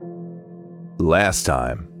Last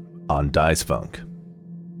time on Dice Funk.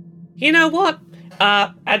 You know what?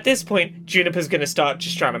 At this point, Juniper's gonna start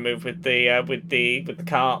just trying to move with the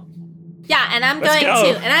cart. Yeah, and I'm Let's going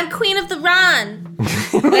go. to, and I'm queen of the run. I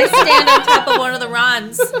stand on top of one of the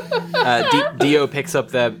runs. Dio picks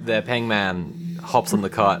up their Pengman, hops on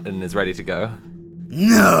the cart, and is ready to go.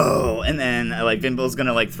 No! And then, Vimble's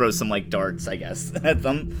gonna, throw some, darts, I guess, at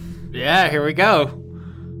them. Yeah, here we go.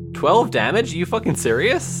 12 damage? Are you fucking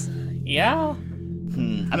serious? Yeah.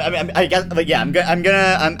 I guess,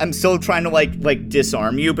 I'm still trying to,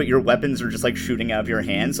 disarm you, but your weapons are just, shooting out of your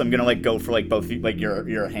hands, so I'm gonna, go for, both,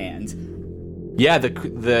 your hands. Yeah,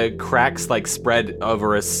 the cracks, spread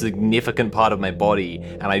over a significant part of my body,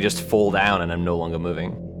 and I just fall down and I'm no longer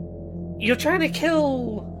moving. You're trying to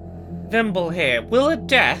kill Vimble here. Will a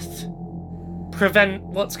death prevent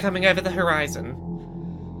what's coming over the horizon?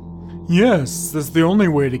 Yes, that's the only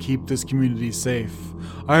way to keep this community safe.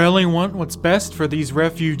 I only want what's best for these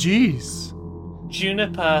refugees.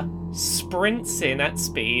 Juniper sprints in at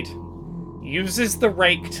speed, uses the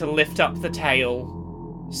rake to lift up the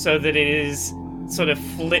tail so that it is sort of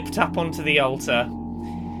flipped up onto the altar,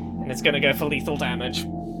 and it's going to go for lethal damage.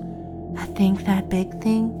 I think that big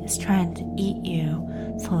thing is trying to eat you,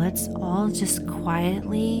 so let's all just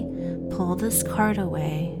quietly pull this cart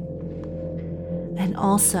away. And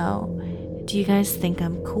also, do you guys think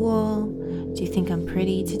I'm cool? Do you think I'm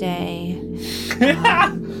pretty today?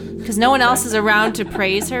 Because no one else is around to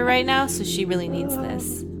praise her right now, so she really needs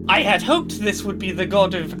this. I had hoped this would be the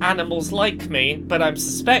god of animals like me, but I'm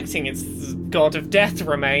suspecting it's the god of death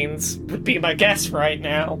remains, would be my guess right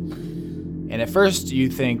now. And at first you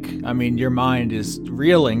think, your mind is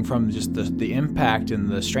reeling from just the impact and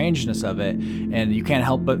the strangeness of it, and you can't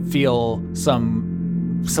help but feel some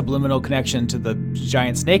subliminal connection to the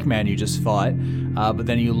giant snake man you just fought, but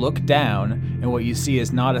then you look down and what you see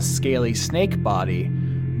is not a scaly snake body,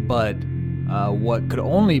 but what could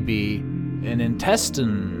only be an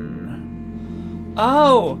intestine.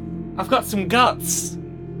 Oh, I've got some guts.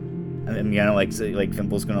 I'm gonna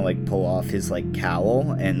Vimble's gonna pull off his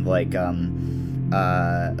cowl and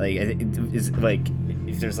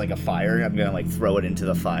if there's a fire, I'm gonna throw it into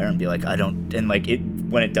the fire and be I don't, and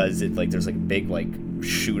when it does it there's a big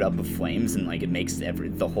shoot up of flames and it makes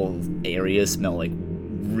the whole area smell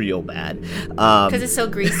real bad Because it's so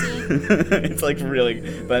greasy. it's really,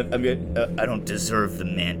 but I'm gonna I don't deserve the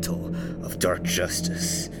mantle of dark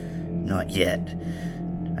justice, not yet.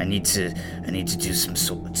 I need to do some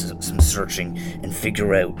searching and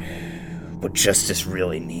figure out what justice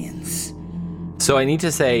really means. So I need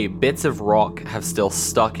to say, bits of rock have still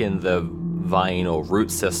stuck in the vine or root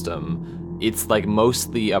system. It's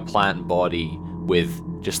mostly a plant body with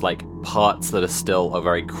just parts that are still a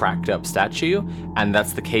very cracked up statue, and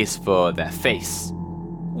that's the case for their face.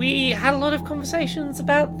 We had a lot of conversations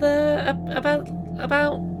about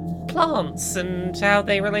about plants and how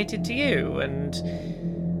they related to you, and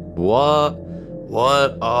What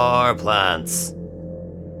are plants?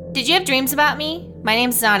 Did you have dreams about me? My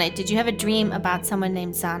name's Zana. Did you have a dream about someone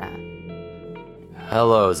named Zana?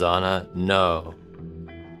 Hello, Zana. No.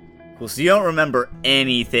 Cool, so you don't remember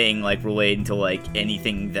anything relating to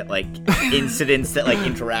anything that incidents that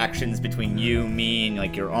interactions between you, me,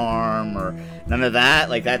 and your arm, or none of that?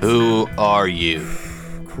 That's Who are you?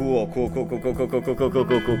 Cool.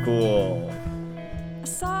 I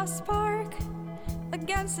saw a spark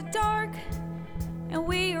against the dark, and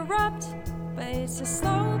we erupt, but it's a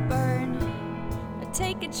slow burn. I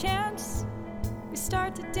take a chance, we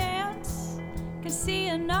start to dance, can see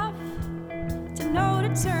enough to know to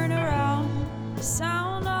turn around. The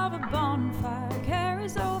sound of a bonfire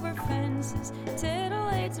carries over fences,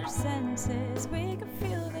 titillates our senses, we can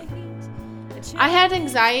feel the heat. I had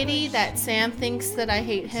anxiety that Sam thinks that I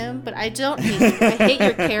hate him, but I don't hate him. I hate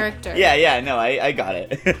your character. Yeah, no, I got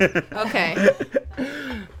it. Okay.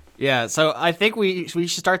 Yeah, so I think we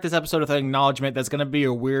should start this episode with an acknowledgement that's going to be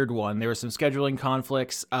a weird one. There were some scheduling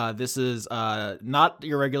conflicts. This is not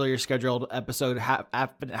your regular scheduled episode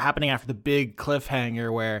happening after the big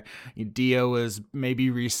cliffhanger where Dio was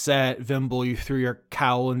maybe reset. Vimble, you threw your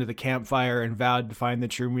cowl into the campfire and vowed to find the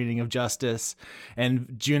true meaning of justice.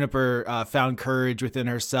 And Juniper found courage within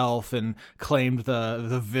herself and claimed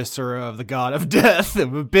the viscera of the god of death. A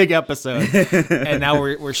big episode. And now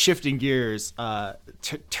we're shifting gears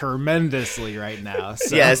tremendously right now.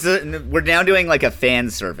 So. Yeah, so we're now doing a fan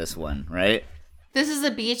service one, right? This is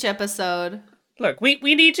a beach episode. Look, we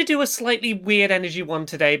need to do a slightly weird energy one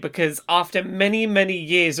today because after many, many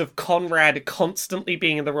years of Conrad constantly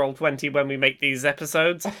being in the Roll20 when we make these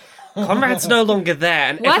episodes, Conrad's no longer there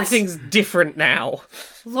and What? everything's different now.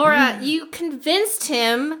 Laura, you convinced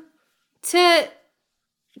him to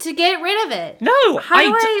get rid of it. No, How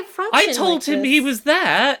do I function I told like him this? he was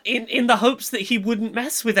there in the hopes that he wouldn't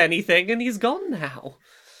mess with anything, and he's gone now.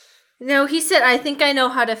 No, he said, I think I know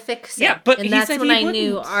how to fix it. Yeah, but and he that's said when he I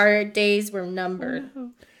knew wouldn't. our days were numbered.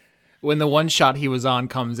 When the one shot he was on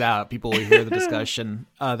comes out, people will hear the discussion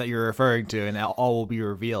that you're referring to, and all will be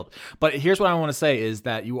revealed. But here's what I want to say is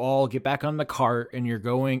that you all get back on the cart, and you're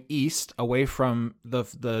going east, away from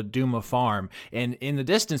the Duma farm. And in the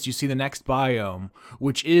distance, you see the next biome,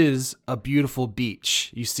 which is a beautiful beach.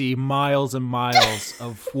 You see miles and miles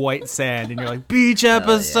of white sand, and you're like, beach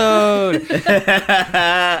episode!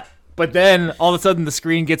 But then, all of a sudden, the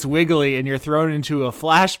screen gets wiggly, and you're thrown into a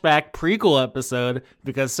flashback prequel episode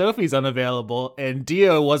because Sophie's unavailable, and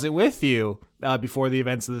Dio wasn't with you before the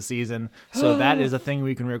events of the season. So that is a thing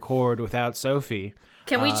we can record without Sophie.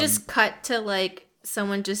 Can we just cut to, like,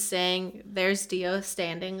 someone just saying, there's Dio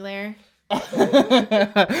standing there?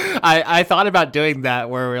 I thought about doing that,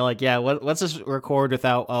 where we're like, yeah, let's just record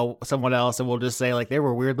without someone else, and we'll just say, like, they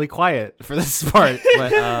were weirdly quiet for this part.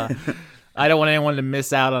 But I don't want anyone to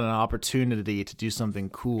miss out on an opportunity to do something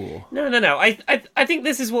cool. No. I think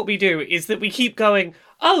this is what we do, is that we keep going,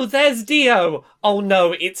 oh, there's Dio. Oh,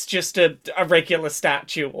 no, it's just a regular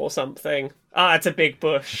statue or something. Ah, it's a big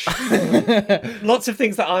bush. Lots of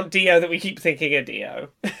things that aren't Dio that we keep thinking are Dio.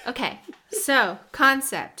 Okay, so,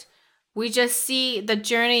 concept. We just see the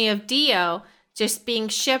journey of Dio just being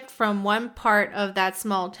shipped from one part of that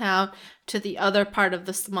small town to the other part of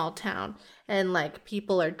the small town. And, like,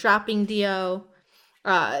 people are dropping Dio.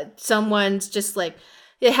 Someone's just, like...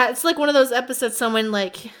 It's like one of those episodes someone,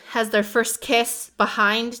 like, has their first kiss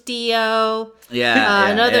behind Dio.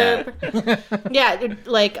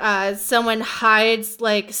 Someone hides,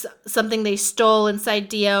 like, something they stole inside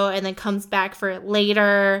Dio and then comes back for it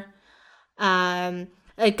later. A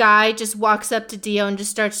guy just walks up to Dio and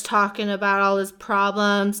just starts talking about all his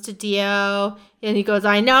problems to Dio. And he goes,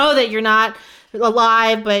 I know that you're not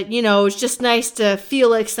alive, but, you know, it's just nice to feel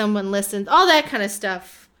like someone listens. All that kind of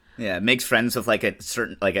stuff. Yeah, makes friends with like a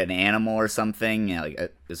certain, like an animal or something, you know,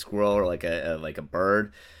 like a squirrel or like a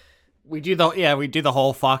bird. We do the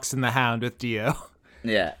whole Fox and the Hound with Dio.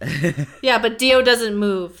 Yeah. Yeah, but Dio doesn't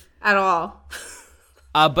move at all.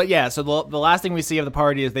 But yeah, so the last thing we see of the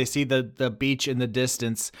party is they see the beach in the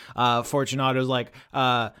distance. Fortunato's like,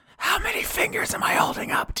 how many fingers am I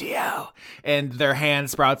holding up, Dio? And their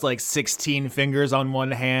hand sprouts like 16 fingers on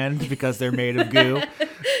one hand because they're made of goo.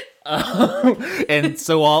 And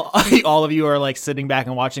so all of you are like sitting back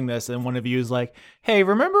and watching this, and one of you is like, hey,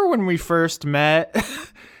 remember when we first met?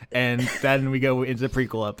 And then we go into the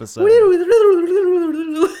prequel episode.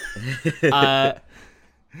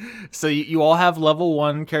 So you all have level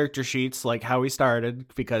 1 character sheets, like how we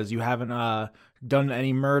started, because you haven't done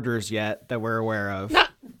any murders yet that we're aware of.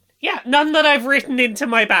 None that I've written into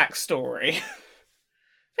my backstory.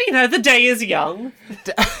 But, you know, the day is young.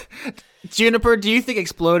 Juniper, do you think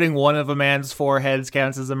exploding one of a man's 4 heads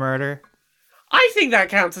counts as a murder? I think that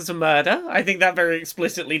counts as a murder. I think that very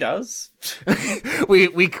explicitly does. we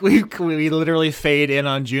literally fade in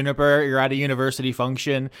on Juniper. You're at a university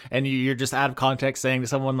function, and you're just out of context saying to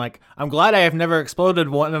someone like, I'm glad I have never exploded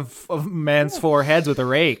one of a man's 4 heads with a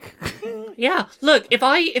rake. Yeah, look, if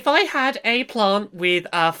I had a plant with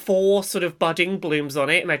 4 sort of budding blooms on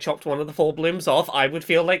it, and I chopped one of the 4 blooms off, I would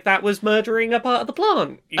feel like that was murdering a part of the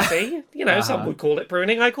plant, you see? You know, some would call it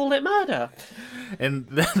pruning, I call it murder. And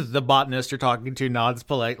the botanist you're talking to nods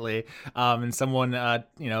politely, and someone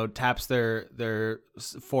taps their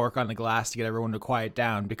fork on the glass to get everyone to quiet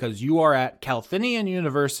down, because you are at Calthinian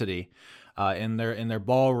University, in their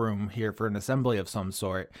ballroom here for an assembly of some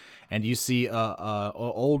sort, and you see a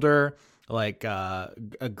older, like a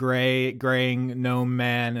graying gnome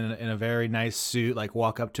man in a very nice suit, like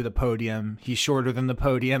walk up to the podium. He's shorter than the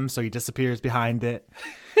podium, so he disappears behind it.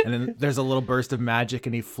 And then there's a little burst of magic,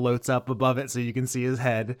 and he floats up above it so you can see his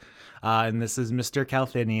head. And this is Mr.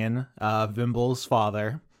 Calthinian, Vimble's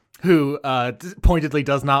father, who pointedly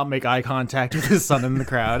does not make eye contact with his son in the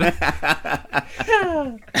crowd.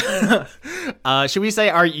 Should we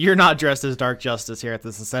say you're not dressed as Dark Justice here at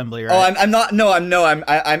this assembly, right? Oh, I'm not. No,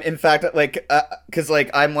 I'm in fact like, because like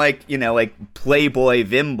I'm like, you know, like Playboy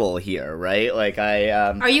Vimble here, right? Like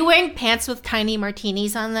Are you wearing pants with tiny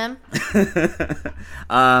martinis on them?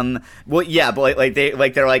 Well, yeah, but they're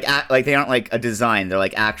like they aren't like a design. They're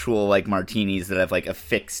like actual like martinis that I've like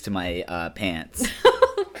affixed to my pants.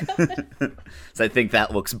 So I think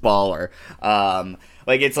that looks baller.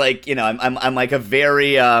 Like it's like, you know, I'm like a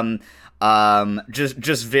very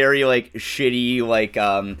just very like shitty like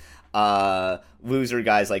loser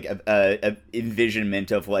guy's like a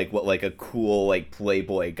envisionment of like what like a cool like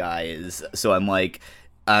Playboy guy is. So I'm like,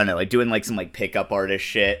 I don't know, like doing like some like pickup artist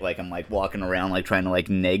shit. Like I'm like walking around like trying to like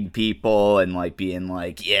neg people and like being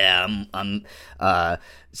like, yeah,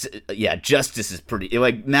 yeah, justice is pretty,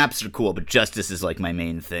 like maps are cool, but justice is like my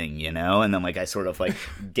main thing, you know? And then like I sort of like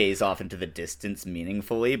gaze off into the distance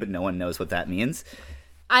meaningfully, but no one knows what that means.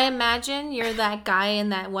 I imagine you're that guy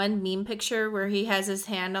in that one meme picture where he has his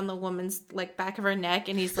hand on the woman's like back of her neck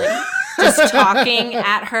and he's like just talking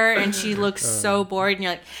at her and she looks so bored and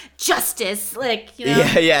you're like, justice, like, you know?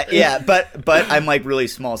 Yeah. But I'm like really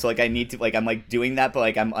small, so like I need to like I'm like doing that, but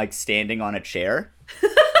like I'm like standing on a chair.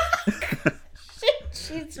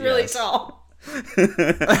 She's really tall.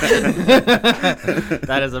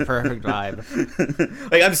 That is a perfect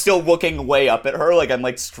vibe. Like I'm still looking way up at her, like I'm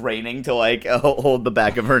like straining to like hold the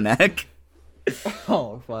back of her neck.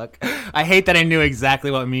 Oh fuck! I hate that I knew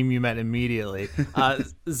exactly what meme you meant immediately.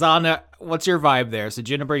 Zana, what's your vibe there? So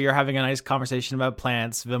Juniper, you're having a nice conversation about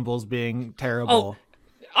plants. Vimble's being terrible.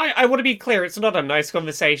 I want to be clear, it's not a nice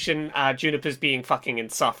conversation. Juniper's being fucking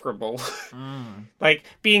insufferable. Like,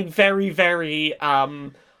 being very, very,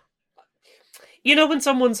 you know when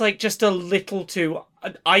someone's like just a little too,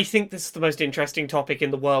 I think this is the most interesting topic in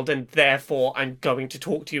the world and therefore I'm going to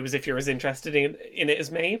talk to you as if you're as interested in it as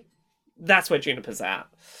me? That's where Juniper's at.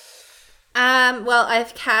 Well,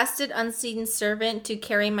 I've casted Unseen Servant to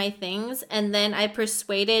carry my things, and then I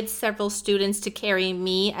persuaded several students to carry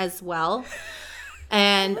me as well.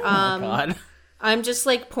 And God. I'm just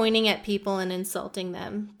like pointing at people and insulting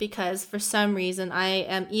them because for some reason I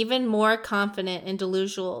am even more confident and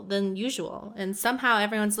delusional than usual. And somehow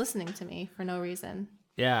everyone's listening to me for no reason.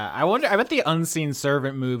 Yeah, I bet the unseen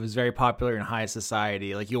servant move is very popular in high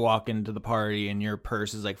society. Like you walk into the party and your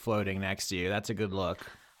purse is like floating next to you. That's a good look.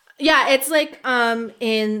 Yeah, it's like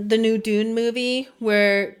in the new Dune movie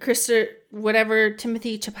where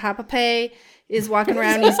Timothy Chalamet is walking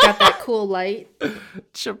around and he's got that cool light.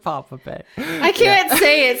 Chalamet. I can't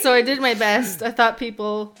say it, so I did my best. I thought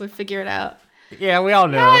people would figure it out. Yeah, we all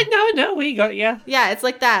know. No, we got ya. Yeah, it's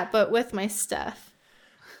like that, but with my stuff.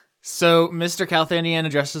 So Mr. Calthanian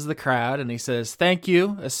addresses the crowd and he says, "Thank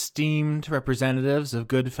you, esteemed representatives of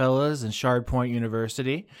Goodfellas and Shard Point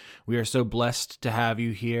University. We are so blessed to have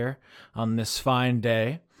you here on this fine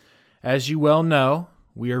day. As you well know,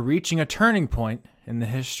 we are reaching a turning point in the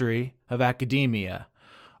history of academia.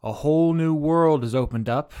 A whole new world has opened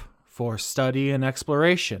up for study and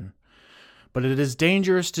exploration. But it is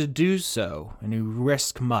dangerous to do so, and you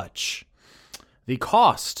risk much. The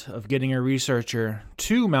cost of getting a researcher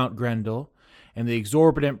to Mount Grendel and the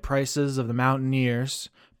exorbitant prices of the mountaineers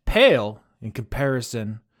pale in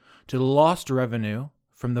comparison to the lost revenue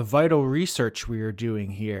from the vital research we are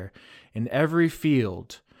doing here in every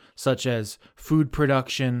field, such as food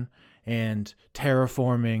production and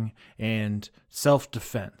terraforming and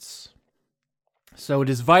self-defense. So it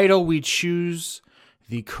is vital we choose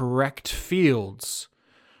the correct fields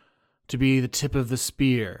to be the tip of the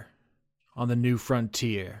spear on the new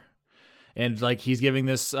frontier." And like he's giving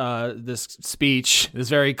this this speech, this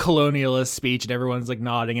very colonialist speech, and everyone's like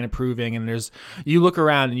nodding and approving. And you look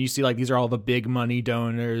around and you see like these are all the big money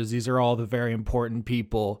donors, these are all the very important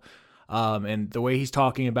people. And the way he's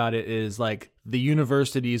talking about it is like the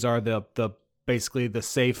universities are the basically the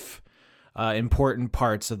safe, important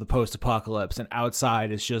parts of the post-apocalypse, and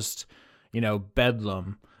outside is just,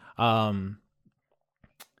 bedlam.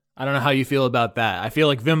 I don't know how you feel about that. I feel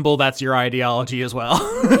like Vimble, that's your ideology as well.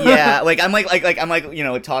 Yeah, like I'm like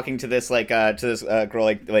talking to this girl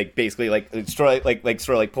like basically sort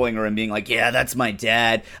of pulling her and being like, yeah, that's my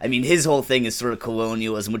dad. I mean, his whole thing is sort of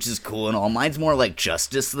colonialism, which is cool and all. Mine's more like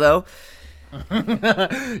justice, though.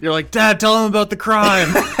 You're like, Dad, tell him about the crime.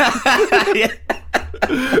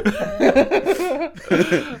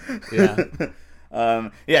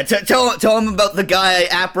 Yeah. Tell him about the guy I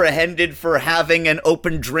apprehended for having an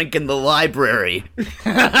open drink in the library.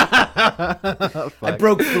 I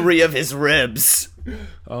broke 3 of his ribs.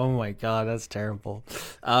 Oh my God, that's terrible.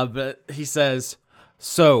 But he says,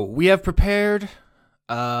 "So we have prepared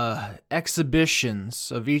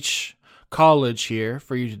exhibitions of each college here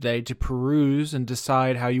for you today to peruse and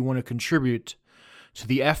decide how you want to contribute to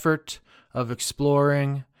the effort of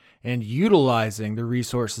exploring and utilizing the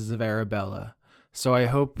resources of Arabella. So I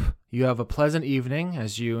hope you have a pleasant evening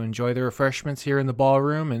as you enjoy the refreshments here in the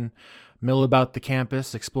ballroom and mill about the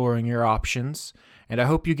campus exploring your options. And I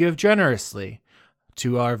hope you give generously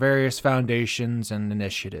to our various foundations and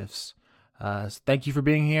initiatives. Thank you for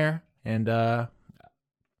being here, and to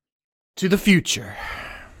the future."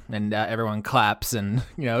 And everyone claps and,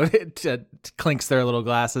 it clinks their little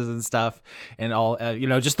glasses and stuff. And all,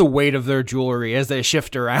 just the weight of their jewelry as they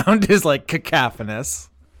shift around is like cacophonous.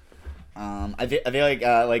 I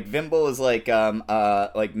feel like Vimble is like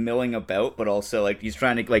milling about, but also like he's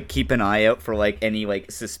trying to like keep an eye out for like any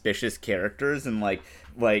like suspicious characters and like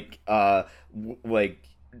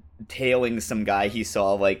tailing some guy he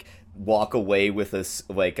saw like walk away with a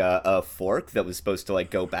fork that was supposed to like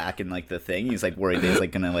go back in like the thing. He's like worried that he's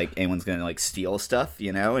like gonna like anyone's gonna like steal stuff,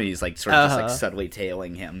 and he's like sort of just like subtly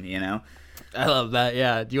tailing him. I love that.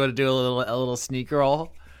 Yeah. Do you want to do a little sneak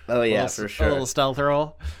roll? Oh yeah, for sure. A little stealth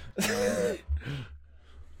roll.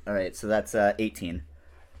 All right, so that's 18.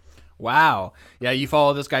 Wow. Yeah, you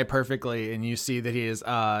follow this guy perfectly, and you see that he's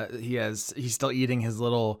still eating his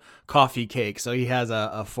little coffee cake. So he has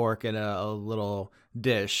a fork and a little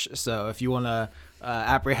dish. So if you want to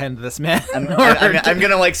apprehend this man, I'm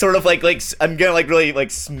gonna like sort of like I'm gonna like really like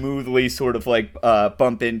smoothly sort of like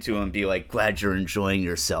bump into him and be like, glad you're enjoying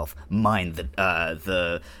yourself. Mind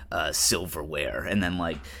the silverware, and then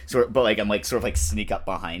like but like I'm like sort of like sneak up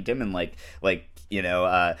behind him and like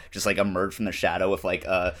just like emerge from the shadow with like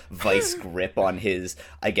a vice grip on his,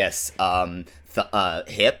 I guess,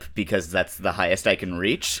 hip, because that's the highest I can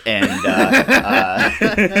reach, and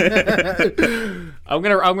I'm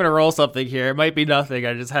gonna roll something here. It might be nothing.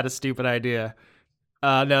 I just had a stupid idea.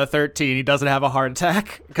 No, 13. He doesn't have a heart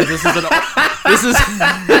attack because this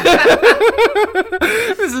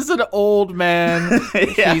is an old man.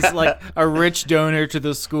 Yeah. He's like a rich donor to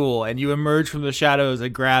the school, and you emerge from the shadows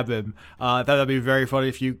and grab him. I thought that'd be very funny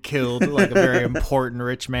if you killed like a very important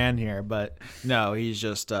rich man here, but no, he's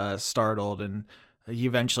just startled, and he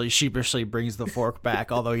eventually sheepishly brings the fork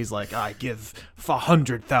back. Although he's like, I give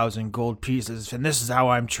 100,000 gold pieces, and this is how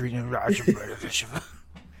I'm treating.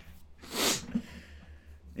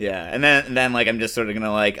 Yeah, and then like I'm just sort of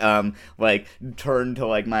gonna like turn to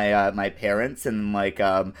like my parents and like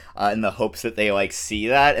in the hopes that they like see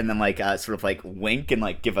that, and then like sort of like wink and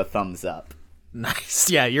like give a thumbs up. Nice.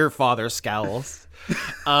 Yeah, your father scowls.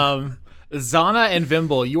 Zana and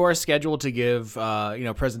Vimble, you are scheduled to give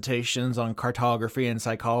presentations on cartography and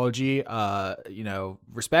psychology,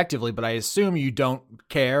 respectively, but I assume you don't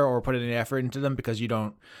care or put any effort into them because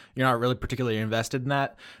you're not really particularly invested in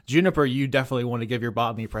that. Juniper, you definitely want to give your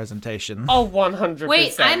botany presentation. Oh, 100%.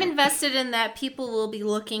 Wait, I'm invested in that. People will be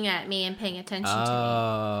looking at me and paying attention to me.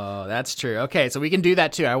 Oh, that's true. Okay, so we can do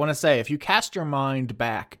that too. I want to say, if you cast your mind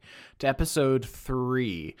back to episode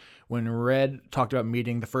 3, when Red talked about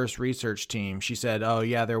meeting the first research team, she said, oh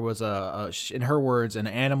yeah, there was in her words, an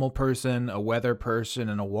animal person, a weather person,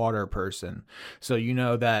 and a water person. So you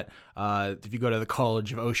know that if you go to the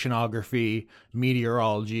College of Oceanography,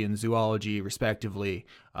 Meteorology, and Zoology, respectively,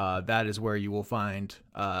 that is where you will find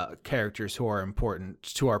characters who are important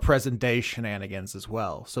to our present day shenanigans as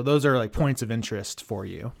well. So those are like points of interest for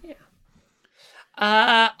you. Yeah.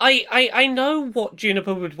 I know what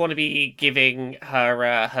Juniper would want to be giving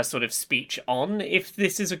her sort of speech on, if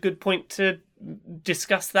this is a good point to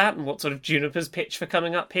discuss that, and what sort of Juniper's pitch for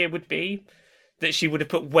coming up here would be, that she would have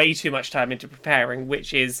put way too much time into preparing,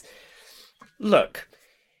 which is, look,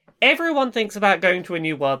 everyone thinks about going to a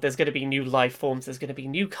new world, there's going to be new life forms, there's going to be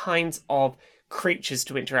new kinds of creatures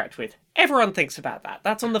to interact with. Everyone thinks about that.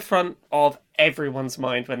 That's on the front of everyone's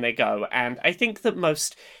mind when they go, and I think that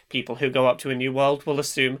most people who go up to a new world will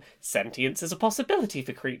assume sentience is a possibility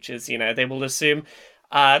for creatures. They will assume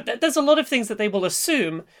there's a lot of things that they will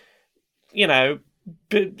assume,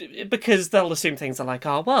 because they'll assume things are like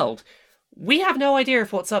our world. We have no idea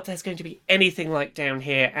if what's up there's going to be anything like down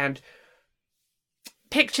here, and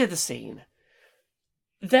picture the scene.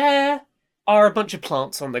 There are a bunch of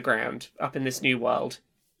plants on the ground up in this new world.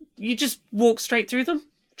 You just walk straight through them?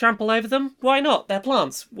 Trample over them? Why not? They're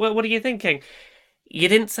plants. What are you thinking? You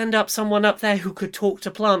didn't send up someone up there who could talk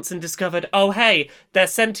to plants and discovered, oh hey, they're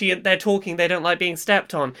sentient, they're talking, they don't like being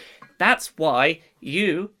stepped on. That's why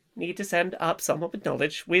you need to send up someone with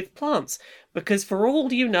knowledge with plants. Because for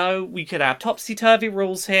all you know, we could have topsy-turvy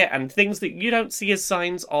rules here, and things that you don't see as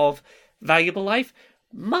signs of valuable life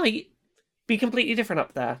might be completely different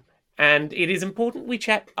up there. And it is important we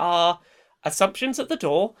check our assumptions at the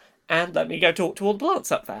door, and let me go talk to all the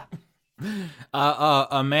plants up there.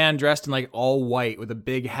 A man dressed in like all white with a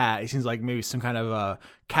big hat, he seems like maybe some kind of a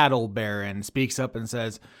cattle baron, speaks up and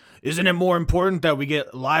says, isn't it more important that we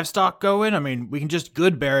get livestock going? I mean, we can just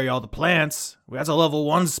good bury all the plants. That's a level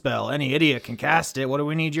 1 spell. Any idiot can cast it. What do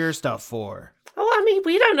we need your stuff for? Oh, I mean,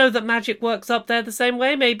 we don't know that magic works up there the same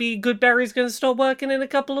way. Maybe Goodberry's going to stop working in a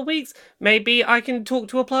couple of weeks. Maybe I can talk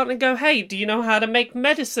to a plant and go, hey, do you know how to make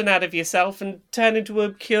medicine out of yourself and turn into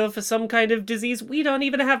a cure for some kind of disease? We don't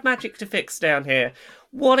even have magic to fix down here.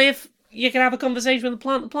 What if you can have a conversation with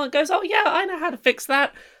the plant goes, oh yeah, I know how to fix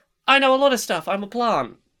that. I know a lot of stuff. I'm a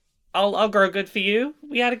plant. I'll grow good for you.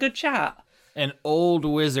 We had a good chat. An old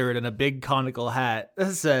wizard in a big conical hat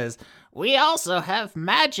says, we also have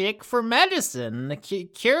magic for medicine. The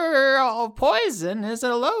cure all poison is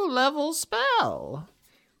a low-level spell.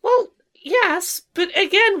 Well, yes, but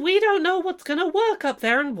again, we don't know what's going to work up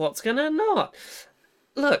there and what's going to not.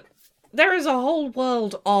 Look, there is a whole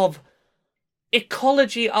world of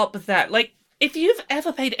ecology up there. Like, if you've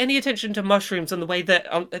ever paid any attention to mushrooms and the way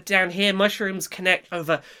that down here mushrooms connect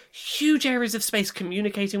over huge areas of space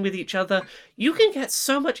communicating with each other, you can get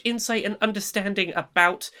so much insight and understanding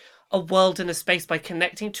about a world and a space by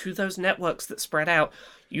connecting to those networks that spread out.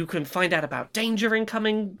 You can find out about danger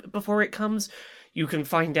incoming before it comes. You can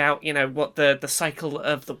find out, what the cycle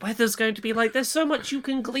of the weather's going to be like. There's so much you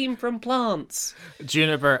can glean from plants.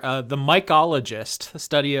 Juniper, the mycologist,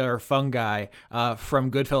 studier fungi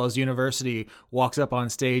from Goodfellas University, walks up on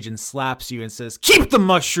stage and slaps you and says, keep the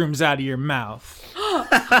mushrooms out of your mouth.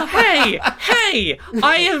 Hey!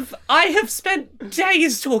 I have spent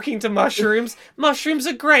days talking to mushrooms. Mushrooms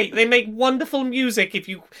are great. They make wonderful music if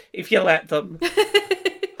you let them.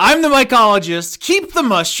 I'm the mycologist. Keep the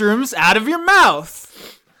mushrooms out of your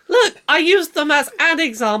mouth. Look, I used them as an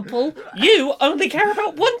example. You only care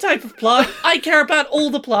about one type of plant. I care about all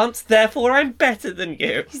the plants, therefore I'm better than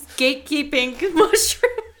you. He's gatekeeping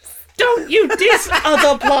mushrooms. Don't you diss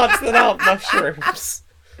other plants that aren't mushrooms.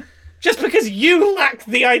 Just because you lack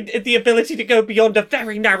the ability to go beyond a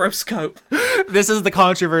very narrow scope. This is the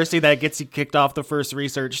controversy that gets you kicked off the first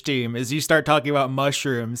research team, is you start talking about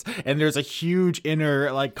mushrooms, and there's a huge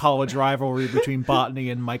inner college rivalry between botany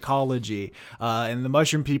and mycology. And the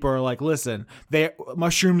mushroom people are like, listen,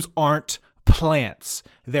 mushrooms aren't plants.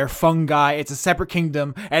 They're fungi. It's a separate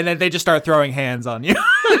kingdom. And then they just start throwing hands on you.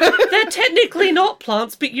 They're technically not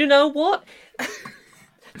plants, but you know what?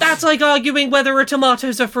 That's like arguing whether a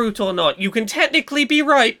tomato's a fruit or not. You can technically be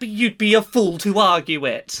right, but you'd be a fool to argue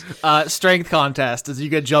it. Strength contest as you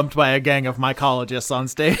get jumped by a gang of mycologists on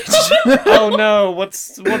stage. Oh no,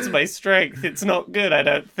 what's my strength? It's not good, I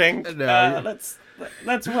don't think. No.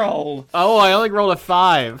 Let's roll. Oh, I only rolled a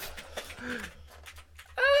 5.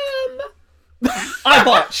 I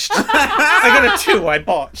botched. I got a 2. I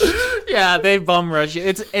botched. Yeah, they bum rush you.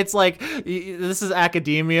 It's like, this is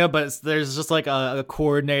academia, but there's just a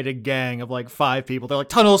coordinated gang of 5 people. They're like,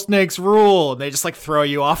 tunnel snakes rule, and they just throw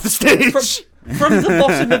you off the stage. From the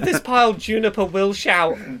bottom of this pile, Juniper will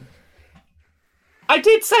shout, I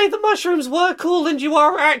did say the mushrooms were cool, and you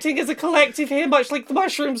are acting as a collective here, much like the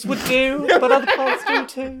mushrooms would do, but other plants do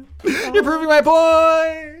too. You're proving my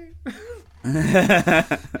point!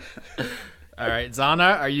 All right,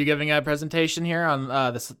 Zana, are you giving a presentation here on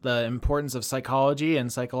the importance of psychology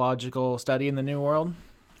and psychological study in the New World?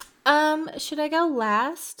 Should I go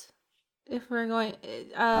last? If we're going,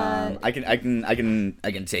 I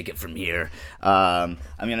can take it from here. I'm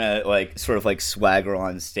gonna sort of swagger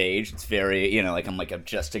on stage. It's very, I'm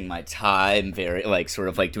adjusting my tie. I'm very sort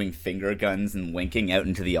of doing finger guns and winking out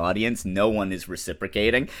into the audience. No one is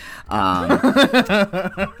reciprocating. A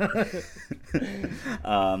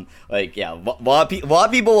lot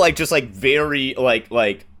of people just very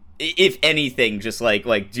if anything, just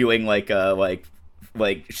doing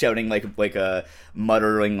shouting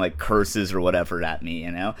muttering curses or whatever at me,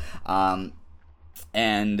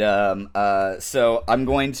 so I'm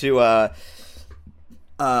going to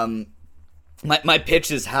my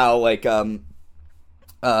pitch is how in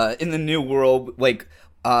the New World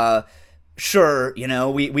sure,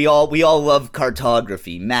 we all love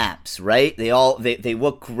cartography, maps, right? They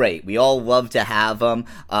look great. We all love to have them.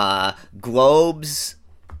 Globes,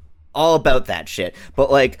 all about that shit. But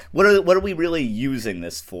what are we really using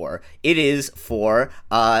this for? It is for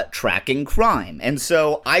tracking crime. And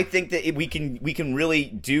so I think that we can really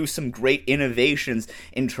do some great innovations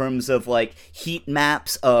in terms of heat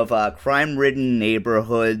maps of crime-ridden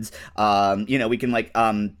neighborhoods. We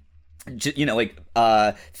can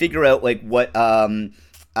figure out what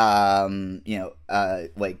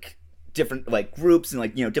different groups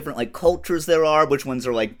and different cultures there are, which ones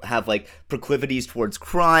are have proclivities towards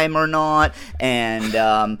crime or not,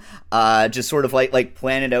 and just sort of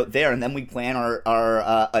plan it out there, and then we plan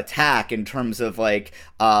our attack in terms of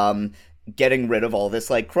getting rid of all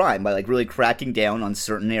this crime by really cracking down on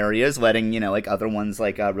certain areas, letting other ones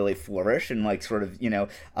really flourish, and sort of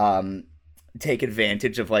take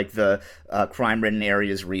advantage of like the crime-ridden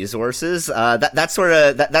area's resources. That's sort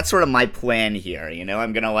of my plan here. You know,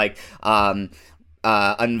 I'm gonna like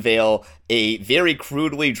unveil a very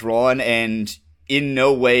crudely drawn and in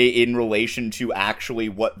no way in relation to actually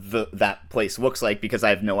what that place looks like, because I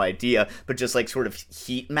have no idea, but just like sort of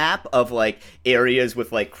heat map of like areas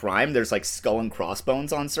with like crime. There's like skull and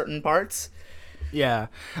crossbones on certain parts. Yeah.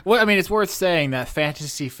 Well, I mean, it's worth saying that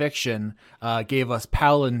fantasy fiction gave us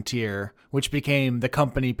Palantir, which became the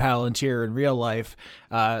company Palantir in real life.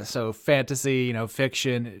 So fantasy, you know,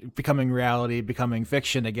 fiction becoming reality, becoming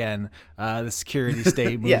fiction again. The security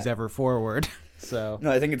state moves ever forward. So no,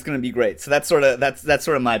 I think it's going to be great. So that's sort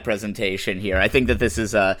of my presentation here. I think that this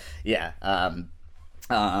is and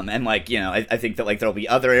like, you know, I think that like there'll be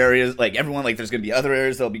other areas, like everyone, like there's going to be other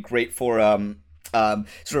areas that'll be great for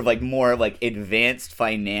sort of like more like advanced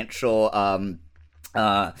financial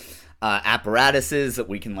apparatuses that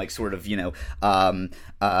we can like sort of, you know,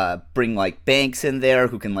 bring like banks in there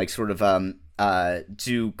who can like sort of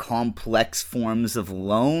do complex forms of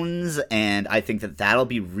loans, and I think that that'll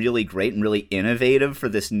be really great and really innovative for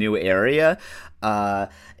this new area. I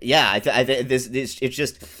think this it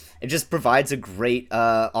just provides a great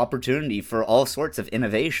opportunity for all sorts of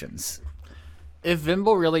innovations. If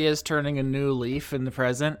Vimble really is turning a new leaf in the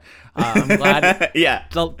present, I'm glad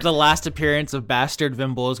the last appearance of Bastard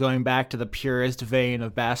Vimble is going back to the purest vein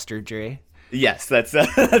of bastardry. Yes, that's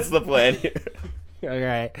the plan here. All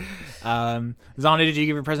right. Zana, did you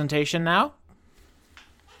give your presentation now?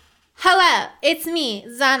 Hello, it's me,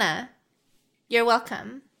 Zana. You're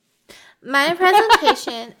welcome. My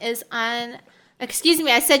presentation is on... Excuse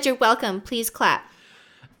me, I said you're welcome. Please clap.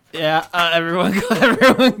 Yeah, everyone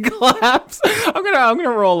claps. I'm gonna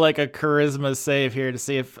roll like a charisma save here to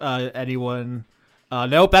see if anyone.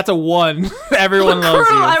 Nope, that's a 1. Everyone loves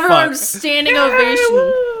you. Everyone's standing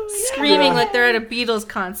ovation, screaming like they're at a Beatles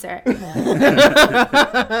concert.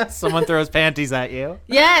 Someone throws panties at you.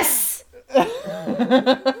 Yes.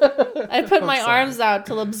 I put my arms out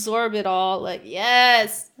to absorb it all. Like,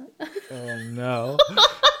 yes. Oh no.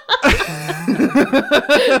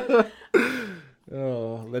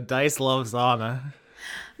 Oh, the dice loves Zana.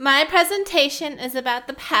 My presentation is about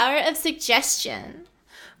the power of suggestion,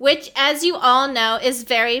 which, as you all know, is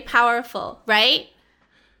very powerful, right?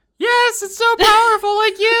 Yes, it's so powerful,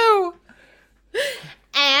 like you.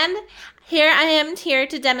 And here I am here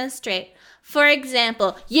to demonstrate. For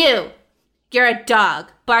example, you're a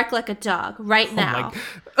dog. Bark like a dog right now.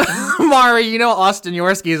 Mari, you know Austin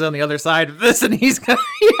Yorsky is on the other side of this, and he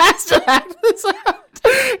has to act this out.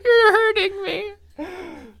 You're hurting me.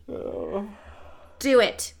 Oh. Do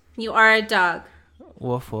it. You are a dog.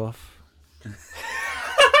 Woof woof.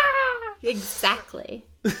 Exactly.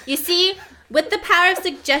 You see, with the power of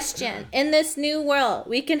suggestion in this new world,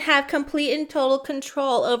 we can have complete and total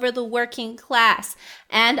control over the working class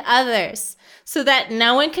and others, so that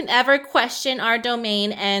no one can ever question our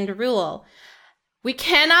domain and rule. We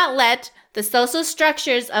cannot let the social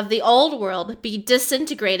structures of the old world be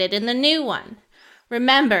disintegrated in the new one.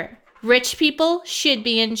 Remember, rich people should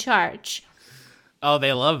be in charge. Oh,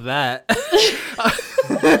 they love that.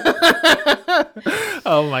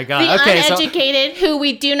 Oh my god. The Okay, uneducated, who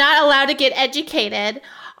we do not allow to get educated,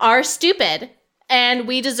 are stupid, and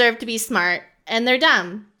we deserve to be smart, and they're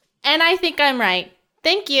dumb. And I think I'm right.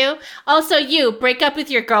 Thank you. Also, you, break up with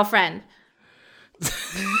your girlfriend.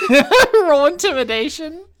 Roll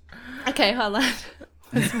intimidation. Okay, hold on.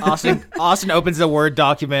 Austin opens a Word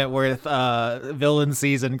document with villain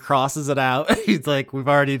season, crosses it out. He's like, we've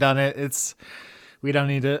already done it. We don't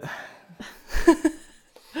need it.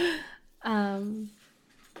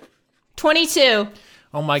 22.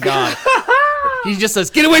 Oh my god. He just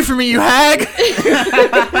says, get away from me, you hag!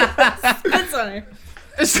 That's on her.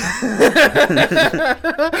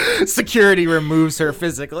 Security removes her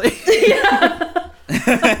physically.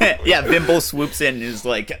 Yeah, Vimble swoops in and is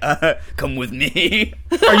like, come with me.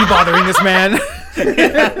 Are you bothering this man?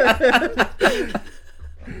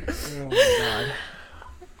 Oh my god.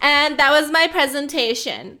 And that was my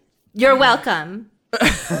presentation. You're welcome.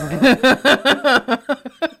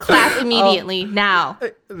 Clap immediately, now.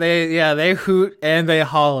 They hoot and they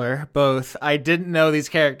holler, both. I didn't know these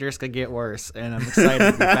characters could get worse, and I'm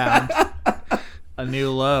excited we found a new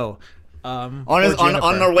low. On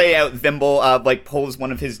their way out, Vimble like pulls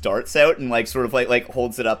one of his darts out and like sort of like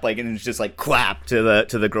holds it up like and it's just like clap to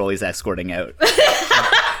the girl he's escorting out.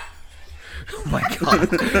 Oh my god.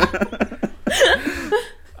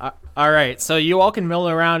 All right, so you all can mill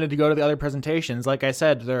around and to go to the other presentations. Like I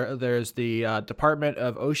said, there's the Department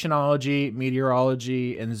of Oceanology,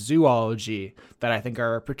 Meteorology, and Zoology that I think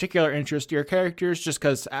are of particular interest to your characters, just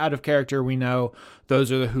because out of character, we know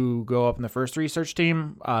those are the who go up in the first research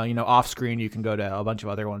team. Off screen, you can go to a bunch of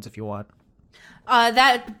other ones if you want.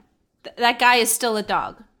 That guy is still a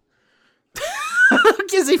dog.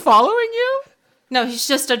 Is he following you? No, he's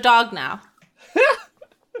just a dog now.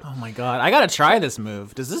 Oh my god, I gotta try this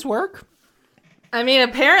move. Does this work? I mean,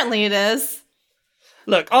 apparently it is.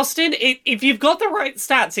 Look, Austin, if you've got the right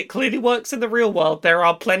stats, it clearly works in the real world. There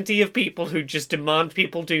are plenty of people who just demand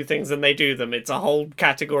people do things and they do them. It's a whole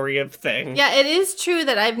category of thing. Yeah, it is true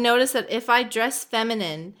that I've noticed that if I dress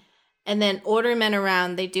feminine and then order men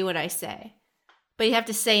around, they do what I say. But you have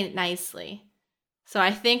to say it nicely. So I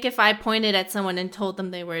think if I pointed at someone and told them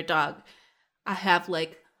they were a dog, I have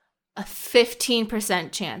like a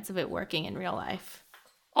 15% chance of it working in real life.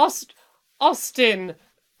 Austin,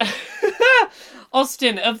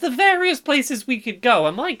 Austin, of the various places we could go,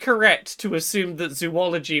 am I correct to assume that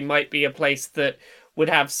zoology might be a place that would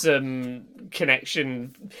have some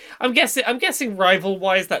connection? I'm guessing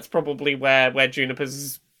rival-wise, that's probably where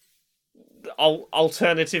Juniper's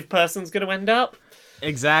alternative person's going to end up.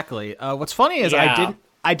 Exactly. What's funny is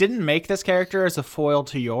I didn't make this character as a foil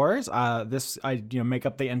to yours. I make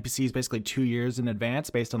up the NPCs basically 2 years in advance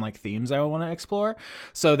based on like themes I want to explore.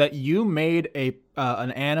 So that you made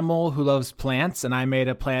an animal who loves plants and I made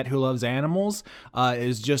a plant who loves animals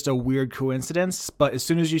is just a weird coincidence. But as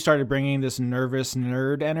soon as you started bringing this nervous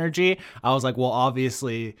nerd energy, I was like, well,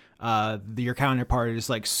 obviously your counterpart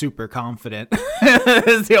is like super confident.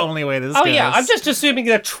 Is the only way this goes. Oh yeah, I'm just assuming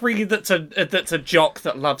a tree that's a jock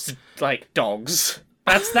that loves like dogs.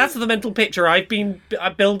 That's the mental picture I've been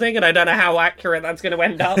building, and I don't know how accurate that's going to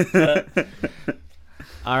end up. But...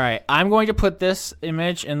 All right, I'm going to put this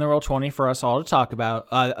image in the Roll20 for us all to talk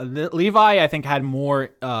about. Levi, I think, had more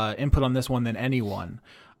input on this one than anyone,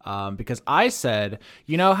 because I said,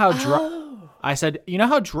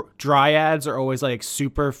 dryads are always like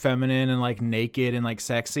super feminine and like naked and like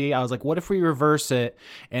sexy. I was like, what if we reverse it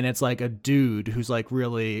and it's like a dude who's like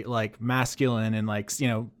really like masculine and like,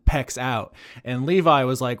 pecs out. And Levi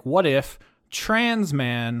was like, what if trans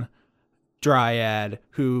man dryad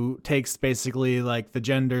who takes basically like the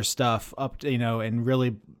gender stuff up, and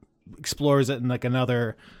really explores it in like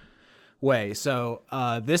another way. So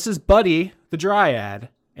this is Buddy the dryad,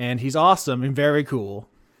 and he's awesome and very cool.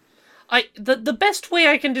 The best way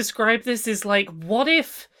I can describe this is like, what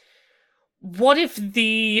if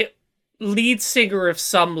the lead singer of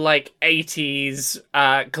some like 80s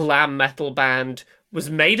glam metal band was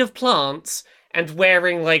made of plants and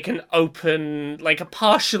wearing like an open, like a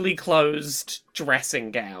partially closed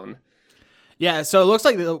dressing gown. Yeah, so it looks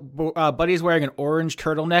like Buddy's wearing an orange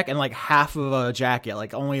turtleneck and like half of a jacket.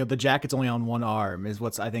 Like only the jacket's only on one arm is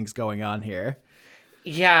what's I think's going on here.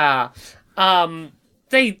 Yeah.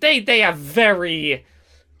 They have very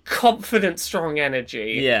confident, strong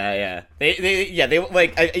energy. Yeah. They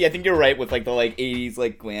like. I think you're right with like the like 80s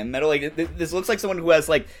like glam metal. Like this looks like someone who has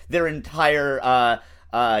like their entire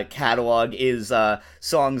catalog is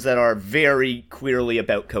songs that are very clearly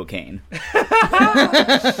about cocaine.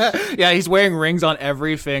 Yeah, he's wearing rings on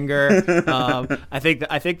every finger. I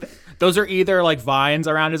think those are either like vines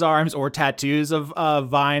around his arms or tattoos of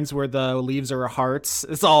vines where the leaves are hearts.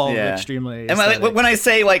 It's all extremely aesthetic. And when I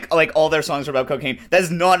say like all their songs are about cocaine, that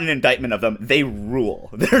is not an indictment of them. They rule.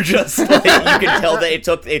 They're just like, you can tell that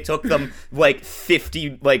it took them like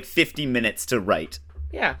 50 minutes to write.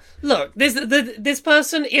 Yeah, look, this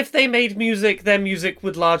person, if they made music, their music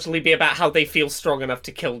would largely be about how they feel strong enough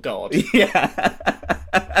to kill God. Yeah.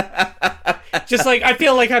 Just like, I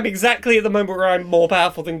feel like I'm exactly at the moment where I'm more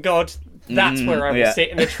powerful than God. That's where I will sit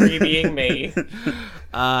in a tree being me.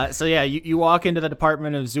 So yeah, you walk into the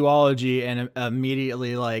Department of Zoology and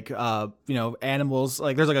immediately like, animals,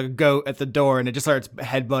 like there's like a goat at the door and it just starts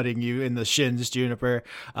headbutting you in the shins, Juniper.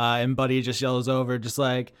 And Buddy just yells over just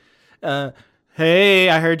like, hey,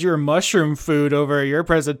 I heard you were mushroom food over your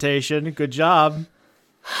presentation. Good job.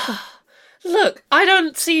 Look, I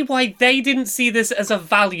don't see why they didn't see this as a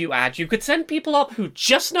value add. You could send people up who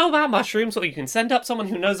just know about mushrooms, or you can send up someone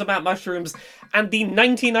who knows about mushrooms and the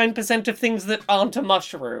 99% of things that aren't a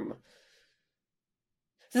mushroom.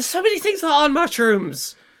 There's so many things that aren't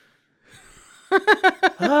mushrooms.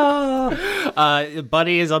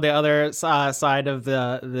 Buddy is on the other side of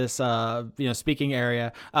this speaking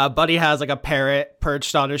area. Buddy has like a parrot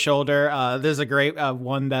perched on his shoulder. There's a great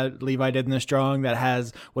one that Levi did in this drawing that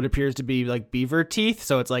has what appears to be like beaver teeth.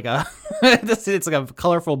 So it's like it's like a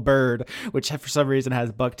colorful bird, which for some reason has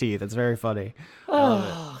buck teeth. It's very funny.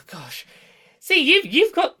 Oh gosh. See,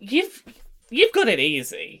 you've got it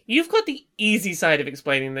easy. You've got the easy side of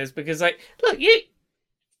explaining this because, like, look,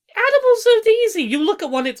 animals are easy. You look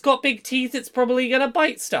at one, it's got big teeth, it's probably gonna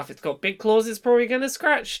bite stuff. It's got big claws, it's probably gonna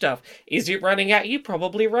scratch stuff. Is it running at you?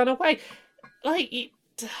 Probably run away. Like,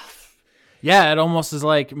 Yeah, it almost is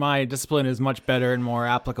like my discipline is much better and more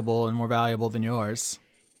applicable and more valuable than yours.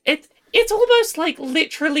 It's almost like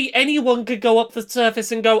literally anyone could go up the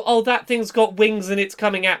surface and go, oh, that thing's got wings and it's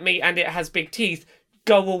coming at me and it has big teeth.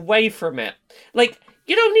 Go away from it. Like,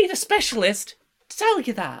 you don't need a specialist to tell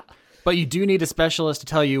you that. But you do need a specialist to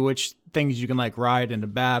tell you which things you can like ride into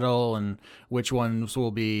battle and which ones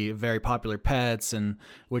will be very popular pets and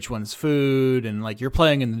which one's food. And like you're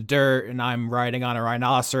playing in the dirt and I'm riding on a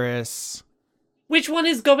rhinoceros. Which one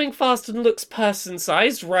is going fast and looks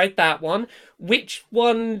person-sized? Ride that one. Which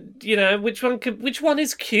one, which one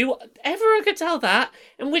is cute? Everyone could tell that.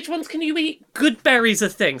 And which ones can you eat? Good berries are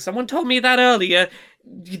thing. Someone told me that earlier.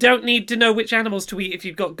 You don't need to know which animals to eat if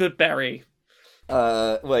you've got good berry.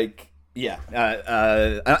 I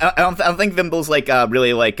don't think Vimble's like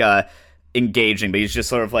really like engaging, but he's just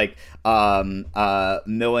sort of like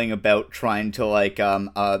milling about trying to like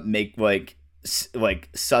make like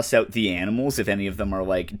suss out the animals if any of them are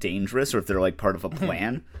like dangerous or if they're like part of a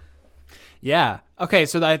plan. Yeah. Okay.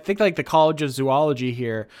 So I think like the College of Zoology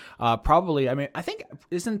here, probably. I mean, I think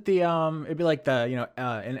isn't the it'd be like the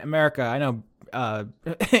in America. I know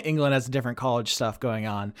England has different college stuff going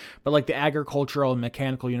on, but like the agricultural and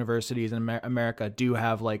mechanical universities in America do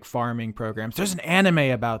have like farming programs. There's an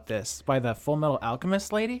anime about this by the Full Metal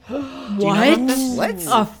Alchemist lady. What?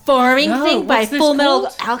 A farming thing by Full Metal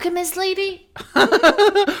Alchemist lady?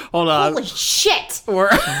 Hold on. Holy shit!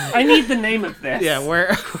 I need the name of this. Yeah,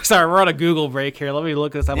 we're on a Google break here. Let me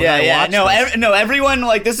look this up. Everyone,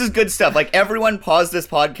 like, this is good stuff. Like, everyone pause this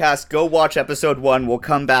podcast, go watch episode 1. We'll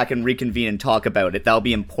come back and reconvene and talk about it. That'll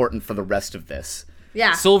be important for the rest of this.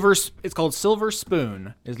 Yeah. It's called Silver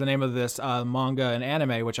Spoon is the name of this manga and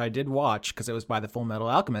anime, which I did watch because it was by the Full Metal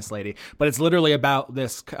Alchemist lady. But it's literally about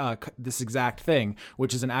this exact thing,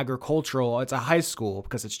 which is it's a high school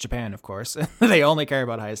because it's Japan, of course. They only care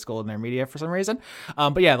about high school in their media for some reason.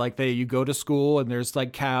 But yeah, like you go to school and there's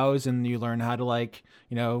like cows and you learn how to like,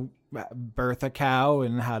 birth a cow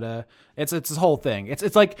and how to it's this whole thing.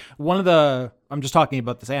 It's like one of the I'm just talking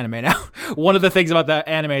about this anime now. One of the things about that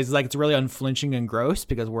anime is like it's really unflinching and gross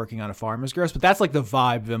because working on a farm is gross, but that's like the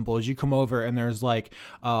vibe, Vimple, is you come over and there's like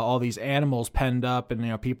all these animals penned up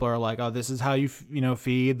and people are like, oh, this is how you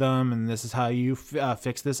feed them and this is how you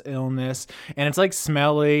fix this illness, and it's like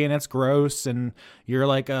smelly and it's gross and you're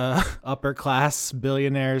like a upper class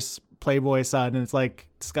billionaire's playboy son and it's like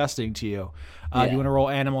disgusting to you. Do you want to roll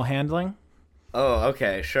animal handling? Oh,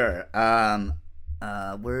 okay, sure.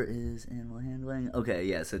 Where is animal handling? Okay,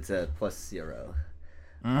 yeah, so it's a +0.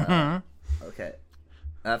 Mm-hmm. Okay.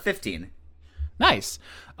 15. Nice.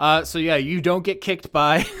 So yeah, you don't get kicked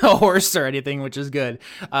by a horse or anything, which is good.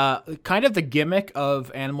 Kind of the gimmick of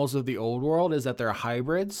animals of the old world is that they're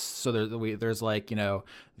hybrids. So there's like,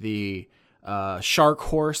 the shark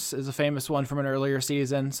horse is a famous one from an earlier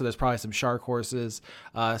season, so there's probably some shark horses.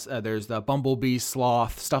 There's the bumblebee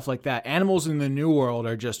sloth, stuff like that. Animals in the new world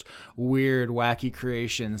are just weird, wacky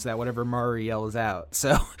creations that whatever Murray yells out.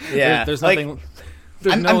 So yeah, there's nothing.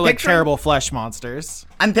 There's no terrible flesh monsters.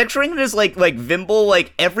 I'm picturing it as like Vimble,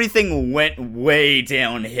 like everything went way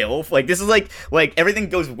downhill. Like this is like everything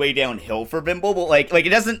goes way downhill for Vimble, but like it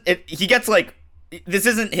doesn't. He gets like. This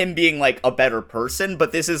isn't him being like a better person,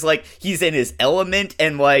 but this is like he's in his element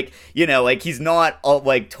and like like he's not a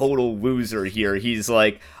like total loser here. He's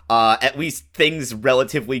like at least things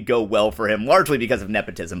relatively go well for him, largely because of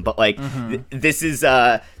nepotism. But like this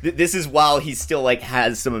is while he still like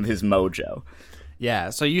has some of his mojo.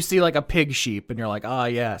 Yeah, so you see like a pig sheep and you're like, ah,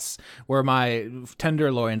 yes, where my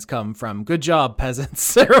tenderloins come from. Good job,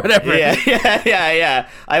 peasants, or whatever. Yeah.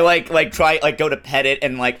 I try go to pet it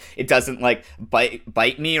and like it doesn't like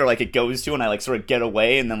bite me or like it goes to and I like sort of get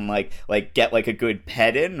away and then like get like a good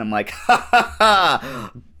pet in and I'm like, ha ha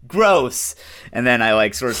ha, gross. And then I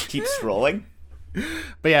like sort of keep strolling.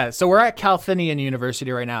 But yeah, so we're at Calthinian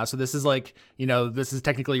University right now. So this is like, this is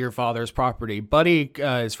technically your father's property. Buddy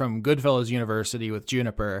is from Goodfellas University with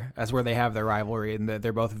Juniper. That's where they have their rivalry and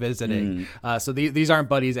they're both visiting. So these aren't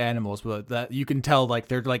Buddy's animals, but that you can tell like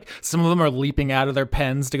they're like some of them are leaping out of their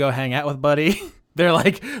pens to go hang out with Buddy. They're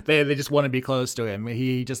like they just want to be close to him.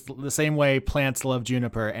 He just the same way plants love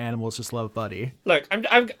Juniper, animals just love Buddy. Look,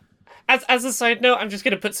 I'm As a side note, I'm just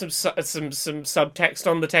going to put some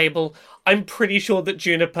subtext on the table. I'm pretty sure that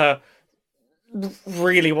Juniper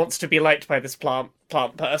really wants to be liked by this plant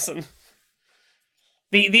person.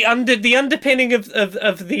 The underpinning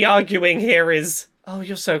of the arguing here is, oh,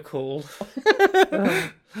 you're so cool.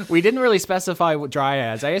 We didn't really specify what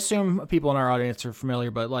dryads. I assume people in our audience are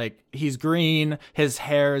familiar, but like he's green, his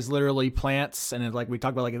hair is literally plants, and like we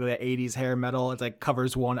talked about like the 80s hair metal, it's like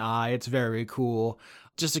covers one eye. It's very cool.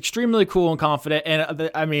 Just extremely cool and confident. And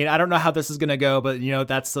I mean, I don't know how this is gonna go, but you know,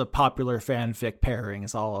 that's the popular fanfic pairing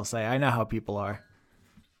is all I'll say. I know how people are.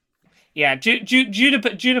 Yeah,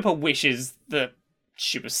 Juniper wishes that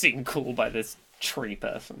she was seen cool by this tree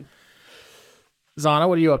person. Zana,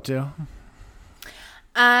 what are you up to?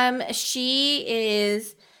 She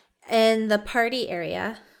is in the party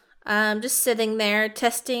area, just sitting there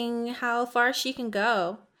testing how far she can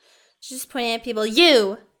go. She's just pointing at people.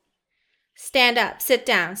 You stand up, sit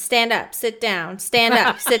down, stand up, sit down, stand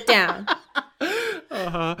up, sit down.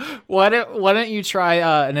 Why don't you try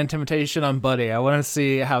an intimidation on Buddy? I want to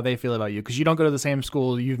see how they feel about you because you don't go to the same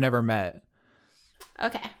school. You've never met.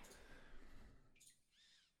 Okay.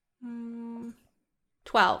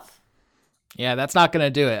 12. Yeah, that's not gonna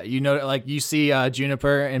do it. You know, like you see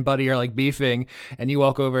Juniper and Buddy are like beefing, and you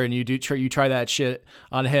walk over and you try that shit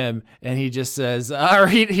on him, and he just says, or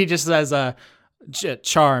he just says,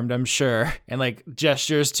 charmed, I'm sure, and like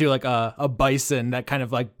gestures to like a bison that kind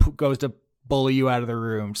of like goes to bully you out of the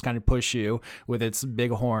room, just kind of push you with its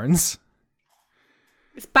big horns.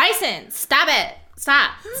 It's bison. Stop it.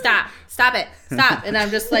 Stop it. Stop. And I'm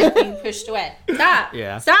just like being pushed away. Stop.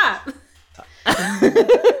 Yeah. Stop.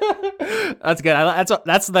 That's good.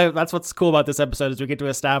 That's what's cool about this episode is we get to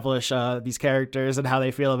establish these characters and how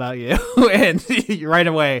they feel about you, and right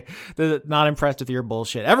away they're not impressed with your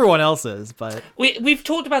bullshit. Everyone else is, but we've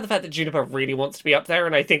talked about the fact that Juniper really wants to be up there,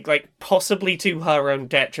 and I think like possibly to her own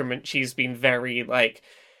detriment, she's been very like.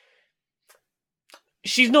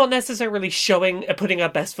 She's not necessarily putting her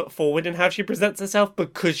best foot forward in how she presents herself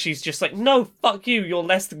because she's just like, no, fuck you, you're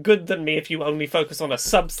less good than me if you only focus on a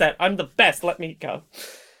subset. I'm the best, let me go.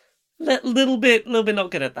 Little bit not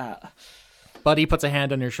good at that. Buddy puts a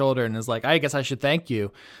hand on your shoulder and is like, I guess I should thank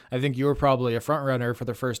you. I think you were probably a front runner for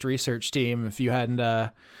the first research team if you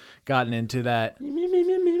hadn't gotten into that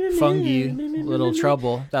fungi little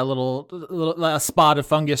trouble, that little spot of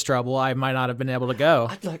fungus trouble. I might not have been able to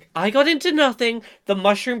go. Look, I got into nothing. The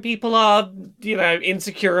mushroom people are,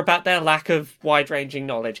 insecure about their lack of wide-ranging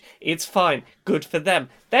knowledge. It's fine. Good for them.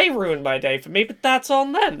 They ruined my day for me, but that's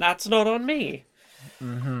on them. That's not on me.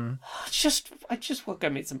 Mm-hmm. I just want to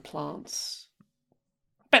go meet some plants.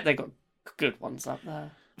 Bet they got good ones up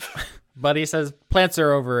there. Buddy says plants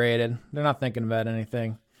are overrated. They're not thinking about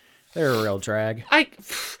anything. They're a real drag.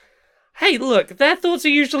 Hey, look, their thoughts are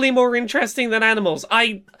usually more interesting than animals.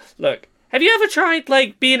 Look, have you ever tried,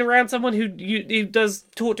 like, being around someone who does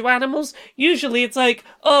talk to animals? Usually it's like,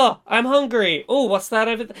 oh, I'm hungry. Oh, what's that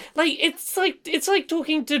over there? Like, it's like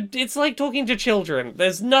talking to children.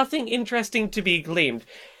 There's nothing interesting to be gleaned.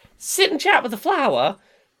 Sit and chat with a flower.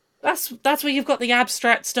 That's where you've got the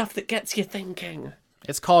abstract stuff that gets you thinking.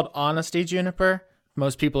 It's called honesty, Juniper.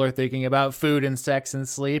 Most people are thinking about food and sex and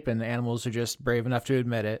sleep, and animals are just brave enough to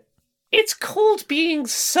admit it. It's called being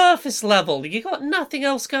surface level. You got nothing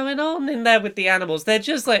else going on in there with the animals. They're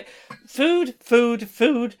just like, food, food,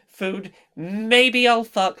 food, food. Maybe I'll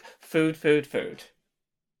fuck. Food, food, food.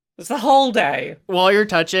 It's the whole day. While you're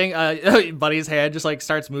touching, Buddy's hand just like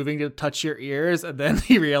starts moving to touch your ears, and then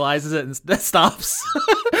he realizes it and stops.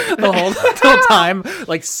 the whole time,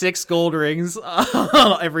 like 6 gold rings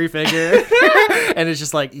on every finger, and it's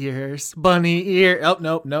just like ears, bunny ear. Oh,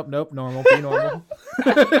 nope, normal, be normal.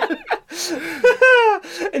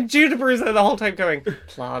 And Juniper is there the whole time going,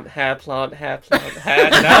 plant, hair, no.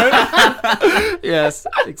 Yes,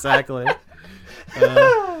 exactly.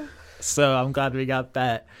 So I'm glad we got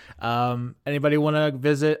that. Anybody want to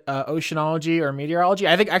visit oceanology or meteorology?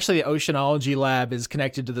 I think actually the oceanology lab is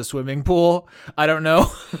connected to the swimming pool. I don't know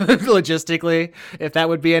logistically if that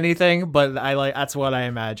would be anything, but that's what I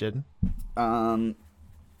imagine. I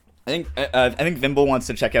think Vimble wants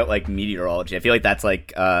to check out like meteorology. I feel like that's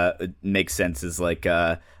like makes sense as like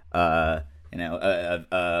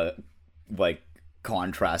like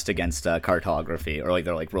contrast against cartography, or like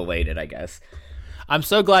they're like related, I guess. I'm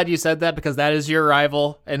so glad you said that because that is your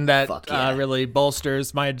rival, and that yeah. really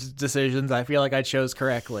bolsters my decisions. I feel like I chose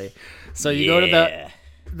correctly. So you go to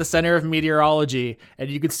the Center of Meteorology, and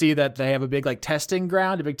you can see that they have a big like testing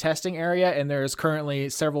ground, a big testing area, and there's currently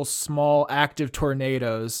several small active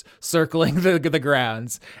tornadoes circling the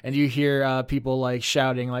grounds, and you hear people like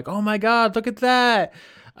shouting like, "Oh my God, look at that!"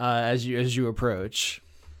 as you approach.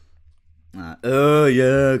 Oh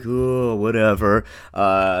yeah, cool, whatever.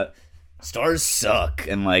 stars suck,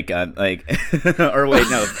 and or wait,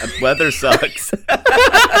 no, weather sucks.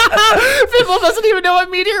 People doesn't even know what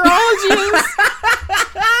meteorology is.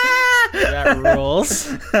 That rules.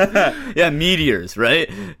 Yeah, meteors, right?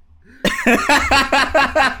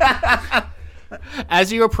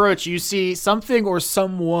 As you approach, you see something or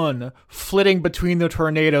someone flitting between the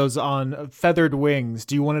tornadoes on feathered wings.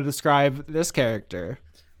 Do you want to describe this character?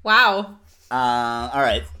 Wow. All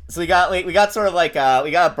right. So we got sort of like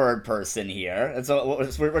we got a bird person here, and so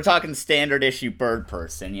we're talking standard issue bird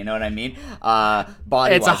person. You know what I mean?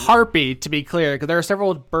 Body. It's a harpy, to be clear, because there are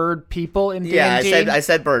several bird people in D&D. Yeah, I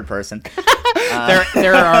said bird person.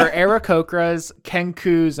 There are Aarakocras,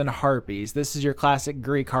 Kenkus, and harpies. This is your classic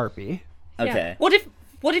Greek harpy. Okay. Yeah.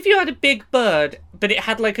 What if you had a big bird, but it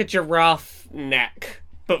had like a giraffe neck,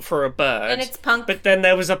 but for a bird? And it's punk. But then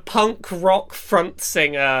there was a punk rock front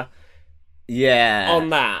singer. Yeah. On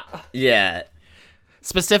that. Yeah.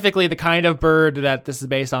 Specifically, the kind of bird that this is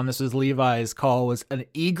based on, this was Levi's call, was an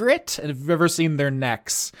egret. And if you've ever seen their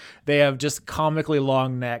necks, they have just comically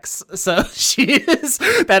long necks. So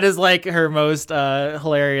that is like her most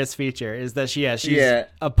hilarious feature, is that she's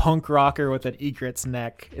a punk rocker with an egret's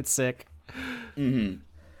neck. It's sick. Mm-hmm.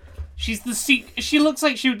 She looks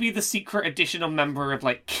like she would be the secret additional member of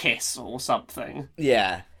like Kiss or something.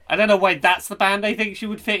 Yeah. I don't know why that's the band I think she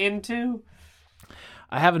would fit into.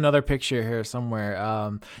 I have another picture here somewhere.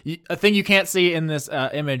 A thing you can't see in this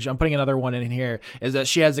image, I'm putting another one in here, is that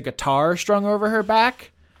she has a guitar strung over her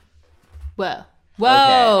back. Whoa. Okay.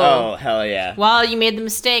 Oh, hell yeah. Well, you made the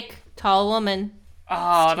mistake. Tall woman.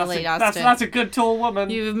 Oh, that's a good tall woman.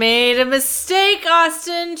 You've made a mistake,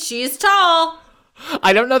 Austin. She's tall.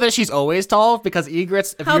 I don't know that she's always tall, because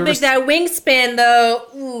egrets... How big that wingspan, though?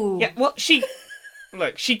 Ooh. Yeah, well, she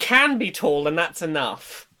can be tall, and that's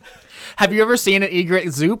enough. Have you ever seen an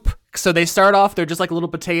egret zoop? So they start off, they're just like little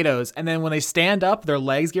potatoes, and then when they stand up, their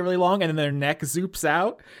legs get really long, and then their neck zoops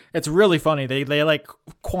out. It's really funny. They like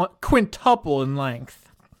quintuple in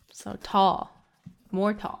length. So tall.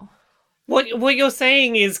 More tall. What you're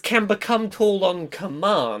saying is can become tall on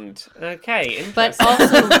command. Okay, but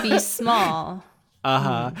also be small.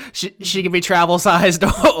 She can be travel sized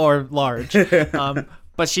or large.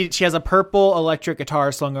 But she has a purple electric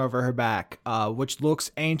guitar slung over her back, which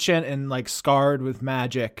looks ancient and like scarred with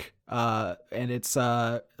magic. And it's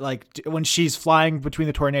like when she's flying between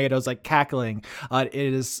the tornadoes, like cackling, it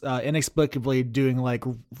is inexplicably doing like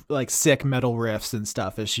sick metal riffs and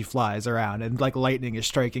stuff as she flies around, and like lightning is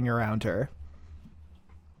striking around her.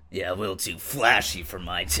 Yeah, a little too flashy for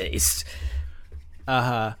my taste.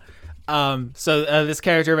 So this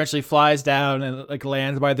character eventually flies down and like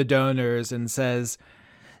lands by the donors and says,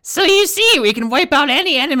 "So you see, we can wipe out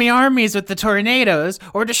any enemy armies with the tornadoes,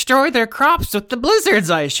 or destroy their crops with the blizzards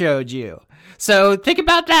I showed you. So think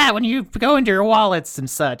about that when you go into your wallets and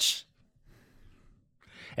such."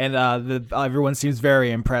 And everyone seems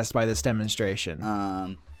very impressed by this demonstration.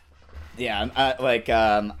 I'm very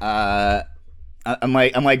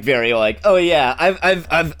like, oh yeah,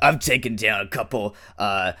 I've taken down a couple.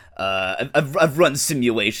 I've run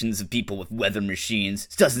simulations of people with weather machines.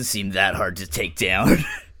 It doesn't seem that hard to take down.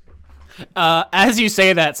 As you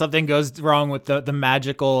say that, something goes wrong with the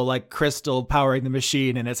magical like crystal powering the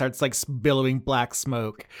machine, and it starts like billowing black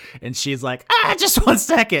smoke. And she's like, just 1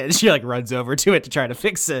 second. And she like runs over to it to try to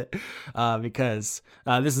fix it, because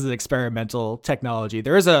this is an experimental technology.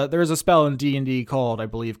 There is a spell in D&D called, I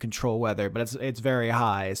believe, Control Weather, but it's very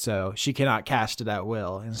high, so she cannot cast it at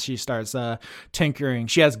will. And she starts tinkering.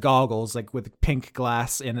 She has goggles like with pink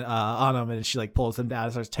glass on them, and she like pulls them down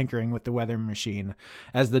and starts tinkering with the weather machine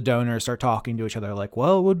as the donors start talking to each other like,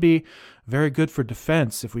 well, it would be very good for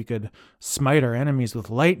defense if we could smite our enemies with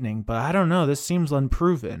lightning, but I don't know, this seems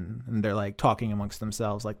unproven. And they're like talking amongst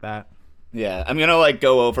themselves like that. Yeah, I'm gonna like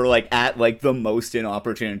go over like at like the most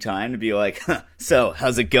inopportune time to be like, so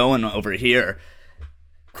how's it going over here?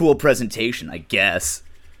 Cool presentation, I guess.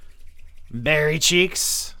 Berry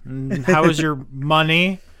cheeks, how is your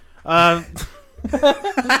money?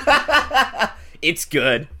 It's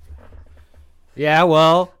good. Yeah,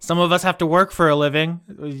 well, some of us have to work for a living.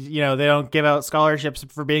 You know, they don't give out scholarships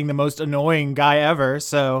for being the most annoying guy ever,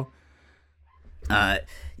 so...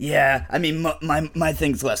 Yeah, I mean, my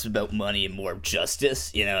thing's less about money and more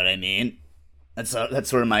justice, you know what I mean? That's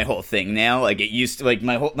sort of my whole thing now. Like, it used to, like,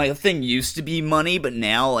 my thing used to be money, but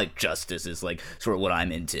now, like, justice is, like, sort of what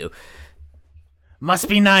I'm into. Must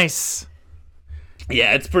be nice.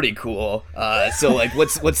 Yeah, it's pretty cool. So, like,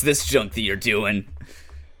 what's this junk that you're doing?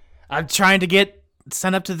 I'm trying to get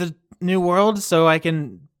sent up to the new world so I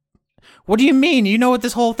can What do you mean? You know what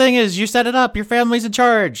this whole thing is. You set it up. Your family's in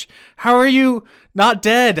charge. How are you not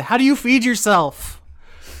dead? How do you feed yourself?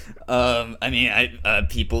 I mean,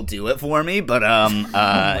 people do it for me, but,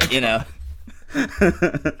 you know,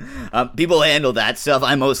 people handle that stuff.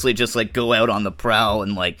 I mostly just, like, go out on the prowl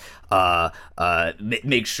and, like,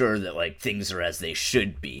 make sure that, like, things are as they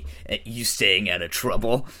should be. You staying out of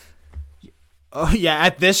trouble. Oh yeah,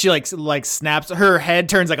 at this she like snaps, her head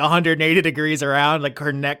turns like 180 degrees around, like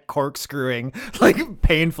her neck corkscrewing, like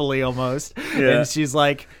painfully almost. Yeah. And she's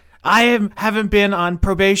like, haven't been on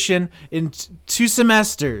probation in 2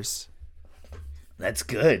 semesters. That's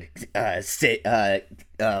good.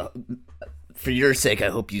 For your sake, I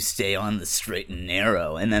hope you stay on the straight and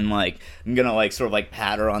narrow. And then, like, I'm gonna, like, sort of, like,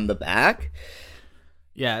 pat her on the back.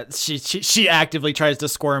 Yeah, she actively tries to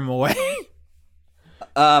squirm away.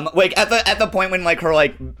 Like, at the point when, like, her,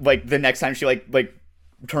 like, the next time she, like,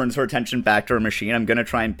 turns her attention back to her machine, I'm gonna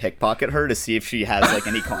try and pickpocket her to see if she has, like,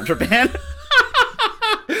 any contraband.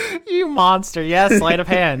 You monster. Yes, sleight of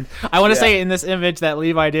hand. I want to say in this image that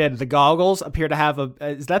Levi did, the goggles appear to have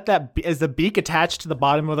is the beak attached to the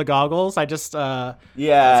bottom of the goggles? I just, Yeah,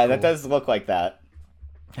 cool. that does look like that.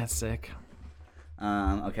 That's sick.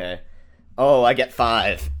 Okay. Oh, I get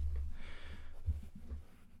 5.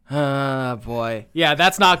 Boy. Yeah,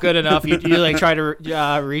 that's not good enough. You like try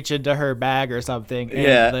to reach into her bag or something. And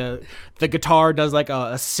Yeah. the guitar does like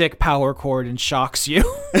a sick power chord and shocks you.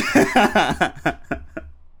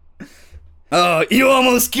 Oh, you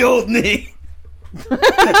almost killed me!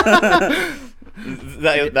 that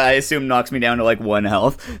I assume knocks me down to, like, 1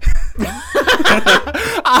 health.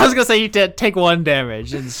 I was gonna say you did take 1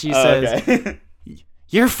 damage, and she says, Okay.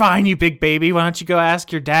 "You're fine, you big baby. Why don't you go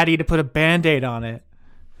ask your daddy to put a Band-Aid on it?"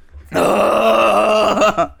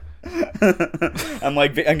 I'm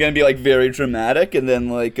gonna be, like, very dramatic, and then,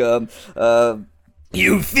 like,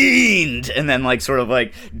 you fiend! And then, like, sort of,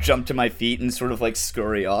 like, jump to my feet and sort of, like,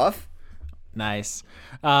 scurry off. Nice.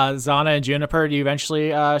 Zana and Juniper, do you eventually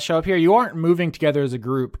show up here? You aren't moving together as a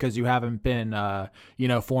group because you haven't been,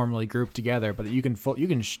 formally grouped together, but you can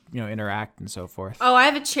interact and so forth. Oh, I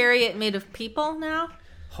have a chariot made of people now?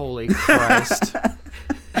 Holy Christ.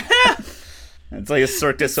 It's like a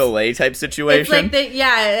Cirque du Soleil type situation. It's like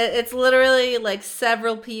it's literally like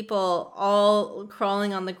several people all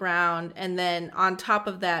crawling on the ground, and then on top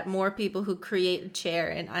of that, more people who create a chair,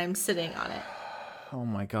 and I'm sitting on it. Oh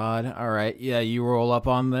my God. All right. Yeah, you roll up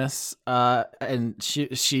on this, and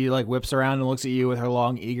she like whips around and looks at you with her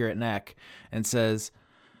long egret neck and says,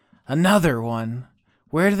 "Another one?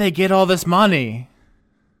 Where do they get all this money?"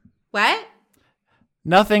 What?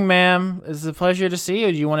 "Nothing, ma'am. It's a pleasure to see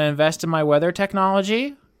you. Do you want to invest in my weather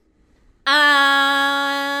technology?" Yeah,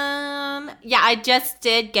 I just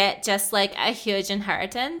did get just like a huge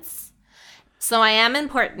inheritance. So I am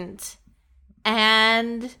important.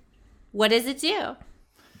 And what does it do?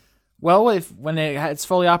 Well, when it's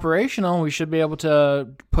fully operational, we should be able to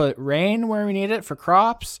put rain where we need it for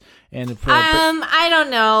crops and I don't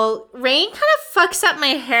know. Rain kind of fucks up my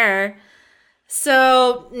hair.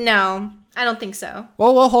 So, no. I don't think so.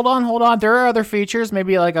 Well, hold on. There are other features,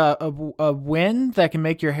 maybe like a wind that can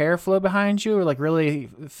make your hair flow behind you, or like really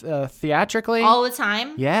theatrically. All the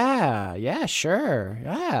time? Yeah, sure,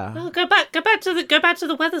 yeah. Oh, go back to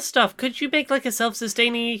the weather stuff. Could you make like a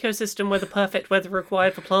self-sustaining ecosystem where the perfect weather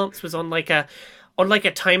required for plants was on like a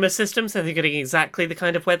timer system, so they're getting exactly the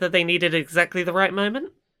kind of weather they needed at exactly the right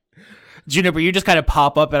moment? Juniper, you just kind of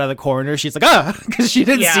pop up out of the corner. She's like, because she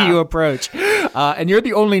didn't see you approach. And you're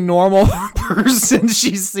the only normal person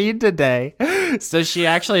she's seen today. So she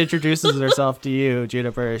actually introduces herself to you,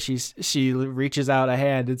 Juniper. She reaches out a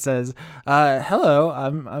hand and says, "Hello,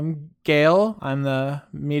 I'm Gail. I'm the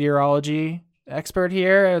meteorology expert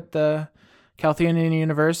here at the Calthunian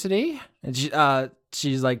University." And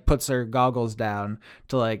she's like puts her goggles down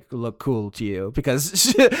to like look cool to you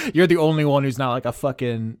because you're the only one who's not like a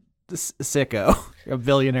fucking sicko, a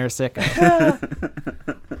billionaire sicko.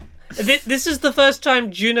 This is the first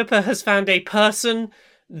time Juniper has found a person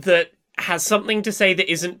that has something to say that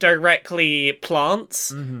isn't directly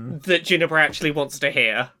plants that Juniper actually wants to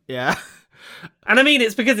hear. Yeah. And I mean,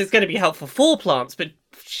 it's because it's going to be helpful for plants, but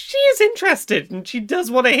she is interested and she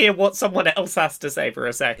does want to hear what someone else has to say for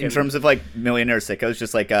a second. In terms of like millionaire sickos,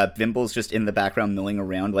 just like Vimble's just in the background milling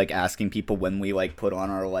around, like asking people when we like put on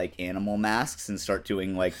our like animal masks and start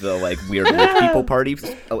doing like the like weird rich people parties.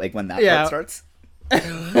 Oh, like when that part starts.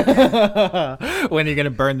 When you're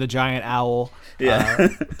gonna burn the giant owl. Yeah.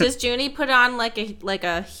 Does Junie put on like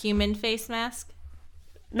a human face mask?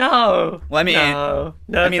 No. Well, I mean, no,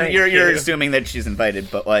 I mean, thank you're you. assuming that she's invited,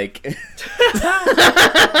 but like,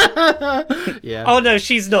 Yeah. Oh no,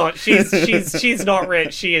 she's not. She's not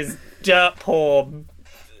rich. She is dirt poor.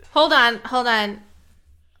 Hold on.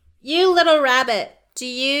 You little rabbit. Do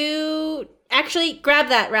you actually grab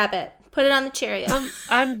that rabbit? Put it on the chariot.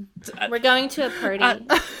 We're going to a party.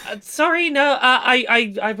 Sorry, no.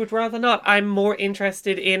 I would rather not. I'm more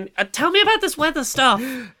interested in. Tell me about this weather stuff.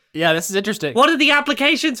 Yeah, this is interesting. What are the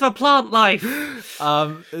applications for plant life?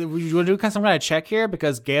 We want to do some kind of check here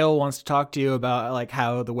because Gail wants to talk to you about like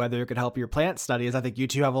how the weather could help your plant studies. I think you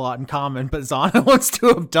two have a lot in common, but Zana wants to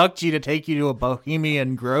abduct you to take you to a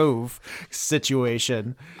Bohemian Grove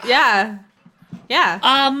situation. Yeah.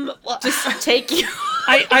 Well, Just take you.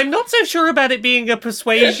 I'm not so sure about it being a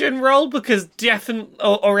persuasion roll because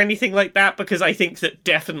or anything like that, because I think that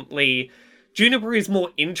definitely Juniper is more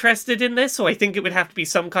interested in this, so I think it would have to be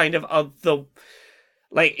some kind of other.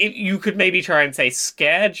 Like, you could maybe try and say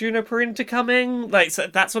scare Juniper into coming, like so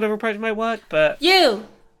that sort of approach might work. But You,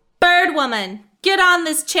 bird woman, get on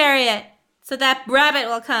this chariot so that rabbit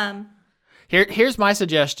will come. Here's my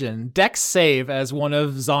suggestion. Dex save as one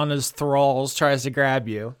of Zana's thralls tries to grab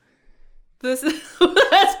you. This is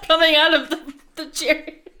that's coming out of the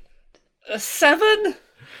chariot. 7.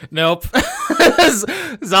 Nope.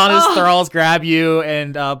 Zana's thralls grab you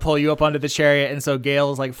and pull you up onto the chariot, and so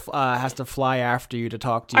Gale's like has to fly after you to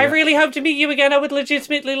talk to you. I really hope to meet you again. I would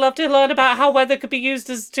legitimately love to learn about how weather could be used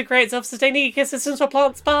to create self-sustaining ecosystems for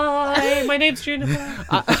plants. Bye. My name's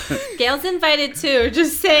Juniper. Gail's invited too.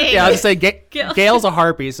 Just saying. Yeah, I'll just say Gale's a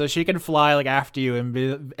harpy, so she can fly like after you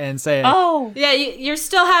and say, Oh. Yeah, you're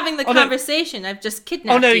still having the no. conversation. I've just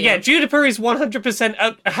kidnapped Oh no, you. yeah, Juniper is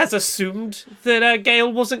 100% has assumed that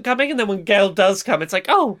Gale wasn't coming, and then when Gale does come, it's like,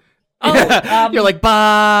 you're like,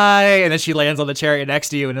 bye, and then she lands on the chariot next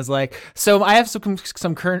to you and is like, so I have some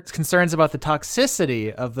concerns about the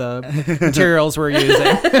toxicity of the materials we're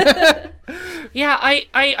using. yeah,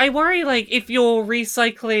 I worry, like, if you're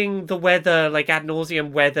recycling the weather, like, ad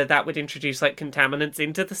nauseum weather, that would introduce, like, contaminants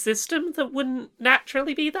into the system that wouldn't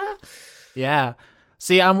naturally be there. Yeah.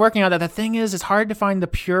 See, I'm working on that. The thing is, it's hard to find the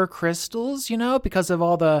pure crystals, because of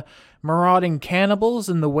all the marauding cannibals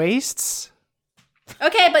in the wastes.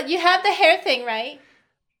 Okay, but you have the hair thing, right?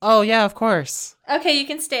 Oh, yeah, of course. Okay, you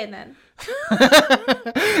can stay then.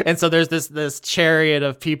 And so there's this chariot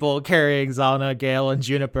of people carrying Zana, Gale, and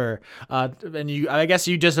Juniper. And I guess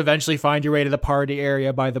you just eventually find your way to the party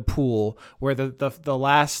area by the pool, where the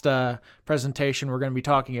last presentation we're going to be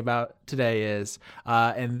talking about today is.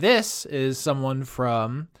 And this is someone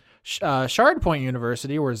from Shard Point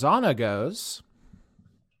University, where Zana goes.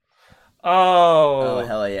 Oh,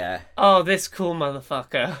 hell yeah. Oh, this cool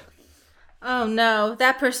motherfucker. Oh no,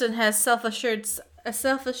 that person has a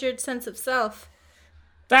self-assured sense of self.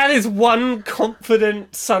 That is one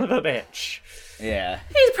confident son of a bitch. Yeah.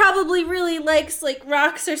 He probably really likes like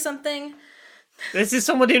rocks or something. This is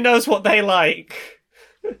someone who knows what they like.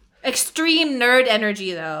 Extreme nerd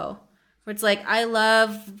energy though. Where it's like, I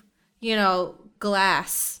love,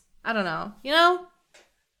 glass. I don't know,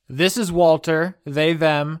 This is Walter, they,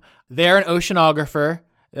 them. They're an oceanographer.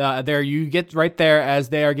 There you get right there as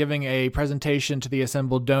they are giving a presentation to the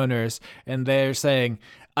assembled donors, and they're saying,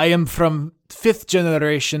 I am from 5th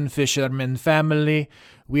generation fisherman family.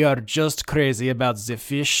 We are just crazy about the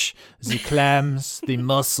fish, the clams, the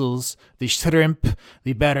mussels, the shrimp,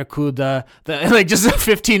 the barracuda, just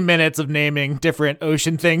 15 minutes of naming different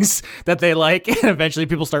ocean things that they like, and eventually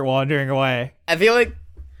people start wandering away. I feel like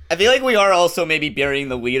we are also maybe burying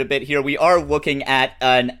the lead a bit here. We are looking at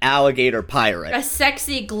an alligator pirate. a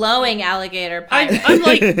sexy glowing alligator pirate. I'm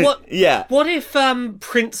like, what? Yeah. What if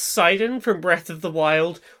Prince Sidon from Breath of the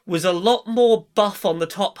Wild was a lot more buff on the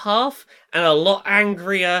top half and a lot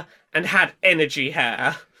angrier and had energy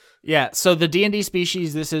hair? Yeah, so the D&D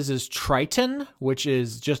species this is Triton, which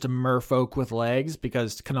is just a merfolk with legs,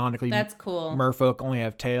 because canonically That's cool. merfolk only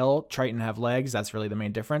have tail, Triton have legs. That's really the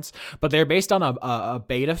main difference. But they're based on a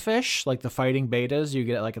beta fish, like the fighting betas you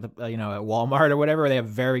get like at the, at Walmart or whatever. They have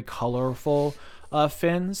very colorful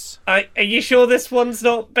fins. Are you sure this one's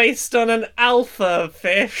not based on an alpha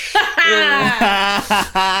fish?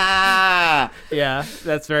 Yeah,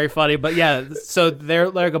 that's very funny. But yeah, so they're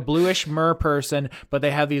like a bluish mer person, but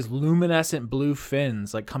they have these luminescent blue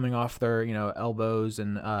fins like coming off their, elbows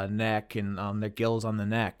and neck and their gills on the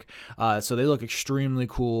neck. So they look extremely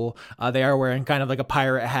cool. They are wearing kind of like a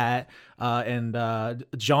pirate hat. And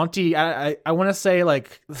jaunty, I want to say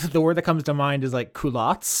like the word that comes to mind is like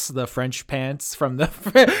culottes, the French pants from the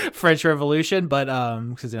French Revolution, but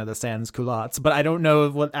because the sans culottes, but I don't know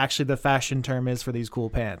what actually the fashion term is for these cool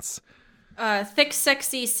pants. Thick,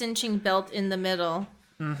 sexy, cinching belt in the middle.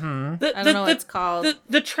 The, I don't know what it's called.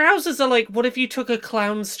 The trousers are like, what if you took a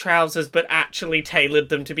clown's trousers but actually tailored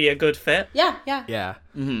them to be a good fit? Yeah. Yeah.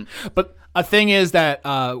 But a thing is that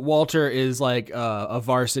Walter is like a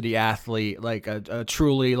varsity athlete, like a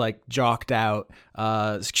truly like jocked out,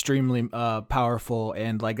 extremely powerful,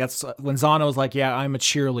 and like that's when Zana was like, "Yeah, I'm a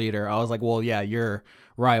cheerleader." I was like, "Well, yeah, your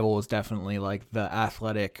rival is definitely like the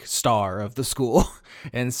athletic star of the school,"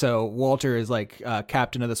 and so Walter is like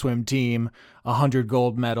captain of the swim team, 100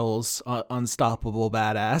 gold medals, unstoppable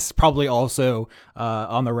badass. Probably also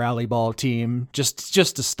on the rally ball team, just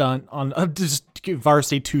a stunt on just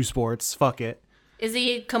varsity 2 sports. Fuck it. Is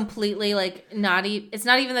he completely like it's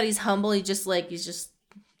not even that he's humble. He's just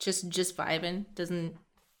vibing. Doesn't.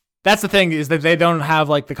 That's the thing, is that they don't have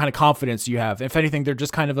like the kind of confidence you have. If anything, they're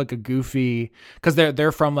just kind of like a goofy, because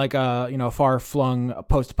they're from like a far flung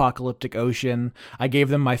post-apocalyptic ocean. I gave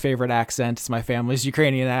them my favorite accent. It's my family's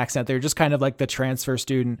Ukrainian accent. They're just kind of like the transfer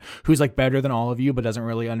student who's like better than all of you, but doesn't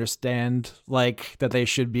really understand like that they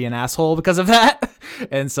should be an asshole because of that.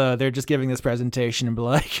 And so they're just giving this presentation and be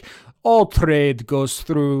like, all trade goes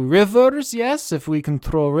through rivers. Yes, if we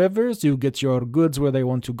control rivers, you get your goods where they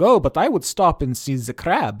want to go. But I would stop and see the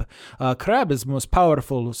crab. Crab is the most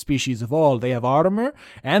powerful species of all. They have armor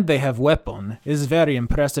and they have weapon. It's very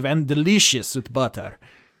impressive and delicious with butter.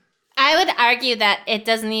 I would argue that it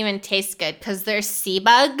doesn't even taste good because they're sea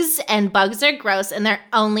bugs, and bugs are gross, and they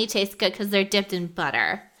only taste good because they're dipped in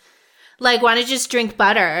butter. Like, why don't you just drink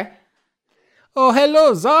butter? Oh,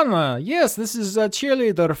 hello, Zana. Yes, this is a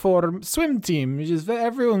cheerleader for swim team, which is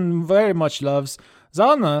everyone very much loves.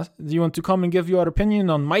 Zana, do you want to come and give your opinion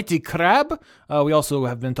on mighty crab? We also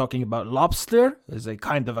have been talking about lobster as a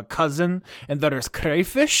kind of a cousin, and there is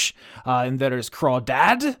crayfish, and there is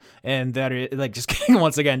crawdad, and there is, like, just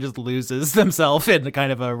once again just loses themselves in a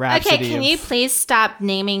kind of a rhapsody. Okay, can you please stop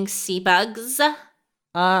naming sea bugs?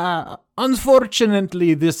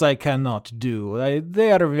 Unfortunately, this I cannot do.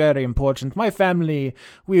 They are very important. My family,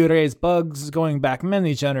 we raise bugs going back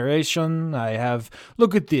many generations. I have,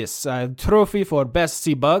 look at this, a trophy for best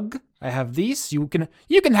sea bug. I have these. You can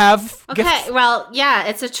have. Okay, well, yeah,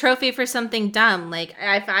 it's a trophy for something dumb. Like,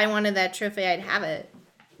 if I wanted that trophy, I'd have it.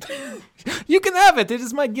 You can have it. It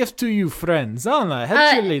is my gift to you, friend. Zana,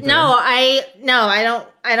 head cheerleader. No, I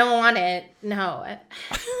don't want it. No.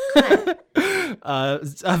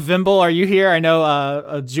 Vimble, are you here? I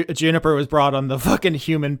know Juniper was brought on the fucking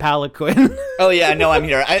human palanquin. Oh yeah, no, I'm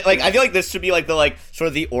here. I feel like this should be like the sort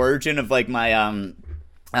of the origin of like my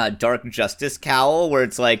Dark Justice cowl, where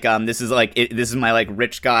it's like this is my like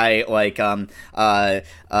rich guy like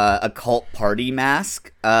occult party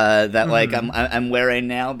mask that like I'm wearing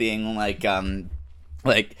now, being like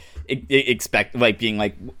expect like being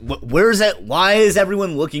like where's it? Why is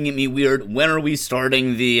everyone looking at me weird? When are we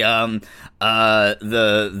starting the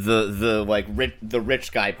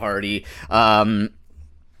rich guy party?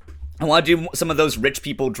 I want to do some of those rich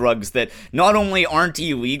people drugs that not only aren't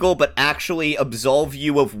illegal, but actually absolve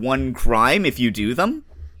you of one crime if you do them.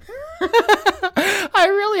 I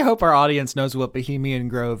really hope our audience knows what Bohemian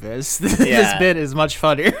Grove is. This bit is much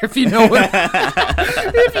funnier if you know what.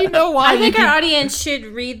 If you know why. I think our audience should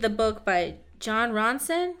read the book by John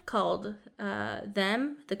Ronson called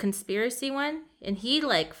 "Them," the conspiracy one, and he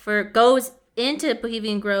goes into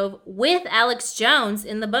Bohemian Grove with Alex Jones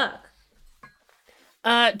in the book.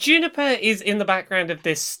 Juniper is in the background of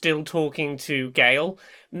this, still talking to Gale,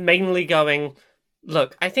 mainly going,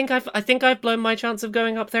 look, I think I've blown my chance of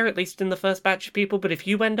going up there, at least in the first batch of people, but if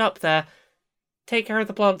you end up there, take care of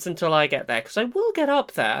the plants until I get there, because I will get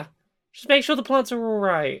up there. Just make sure the plants are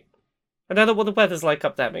alright. I don't know what the weather's like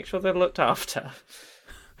up there, make sure they're looked after.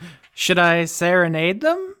 Should I serenade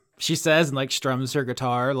them? She says, and like strums her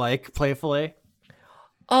guitar, like playfully.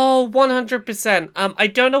 Oh, 100%. I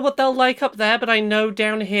don't know what they'll like up there, but I know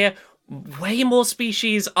down here, way more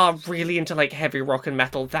species are really into, like, heavy rock and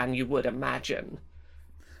metal than you would imagine.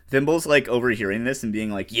 Thimble's, like, overhearing this and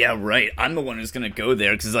being like, yeah, right, I'm the one who's gonna go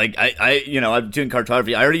there, because, like, I'm doing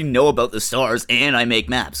cartography, I already know about the stars, and I make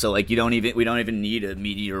maps, so, like, we don't even need a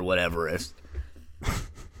meteor or whatever.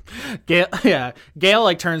 Gale,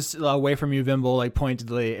 like, turns away from you, Vimble, like,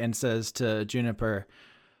 pointedly, and says to Juniper,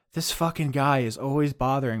 this fucking guy is always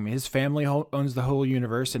bothering me. His family owns the whole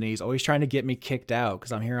university. He's always trying to get me kicked out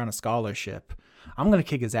because I'm here on a scholarship. I'm going to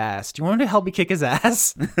kick his ass. Do you want to help me kick his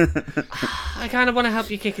ass? I kind of want to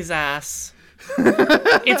help you kick his ass.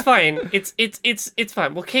 It's fine. It's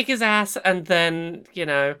fine. We'll kick his ass, and then,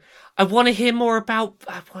 I want to hear more about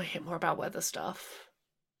weather stuff.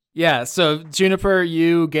 Yeah, so Juniper,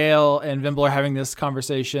 you, Gale, and Vimble are having this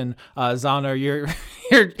conversation. Zana,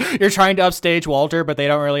 you're trying to upstage Walter, but they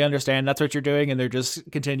don't really understand that's what you're doing, and they're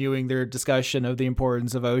just continuing their discussion of the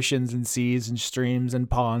importance of oceans and seas and streams and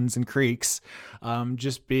ponds and creeks,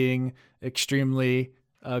 just being extremely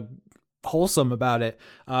wholesome about it.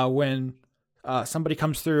 When somebody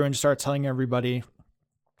comes through and starts telling everybody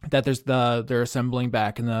that they're assembling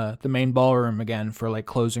back in the main ballroom again for like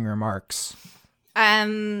closing remarks.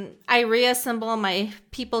 I reassemble my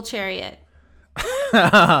people chariot.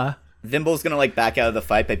 Vimble's gonna like back out of the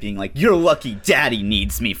fight by being like, "You're lucky Daddy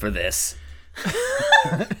needs me for this."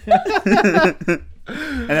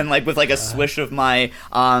 And then like with like a swish of my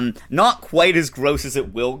not quite as gross as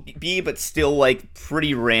it will be, but still like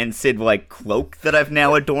pretty rancid like cloak that I've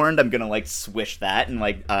now adorned, I'm gonna like swish that and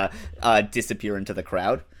like disappear into the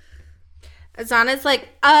crowd. Zana's like,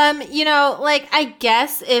 like I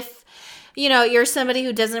guess if you're somebody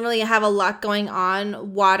who doesn't really have a lot going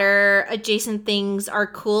on, water adjacent things are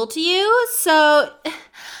cool to you. So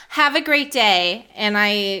have a great day. And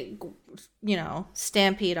I,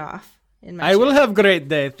 stampede off. I will have a great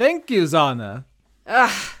day. Thank you, Zana.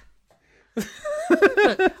 Ugh.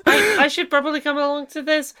 I should probably come along to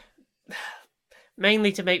this.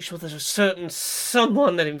 Mainly to make sure that a certain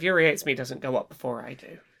someone that infuriates me doesn't go up before I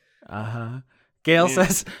do. Uh-huh. Gale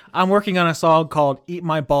says, I'm working on a song called Eat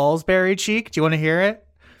My Balls, Berry Cheek. Do you want to hear it?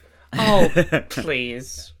 Oh,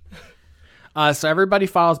 please. So everybody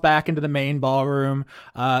files back into the main ballroom.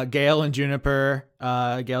 Gale and Juniper.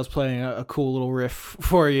 Gale's playing a cool little riff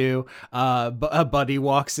for you. Buddy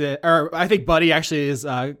walks in, or I think Buddy actually is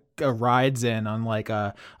rides in on like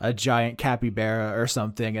a giant capybara or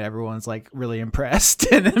something, and everyone's like really impressed,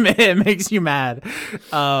 and it makes you mad.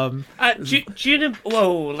 Juniper.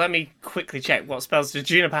 Whoa, let me quickly check what spells does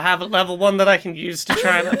Juniper have at level 1 that I can use to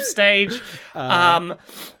try and upstage.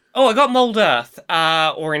 I got Mold Earth,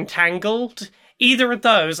 or Entangled. Either of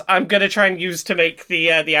those, I'm gonna try and use to make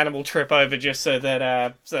the animal trip over, just so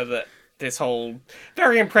that this whole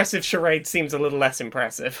very impressive charade seems a little less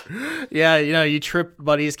impressive. Yeah, you trip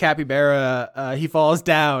Buddy's capybara, he falls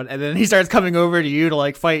down, and then he starts coming over to you to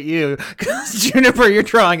like fight you. Juniper, you're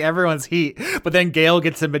drawing everyone's heat, but then Gale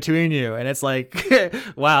gets in between you, and it's like,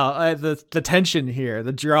 wow, the tension here,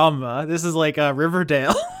 the drama. This is like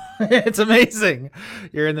Riverdale. It's amazing.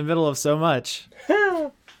 You're in the middle of so much.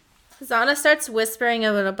 Zana starts whispering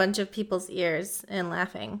in a bunch of people's ears and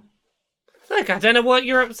laughing. Look, I don't know what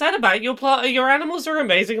you're upset about. Your animals are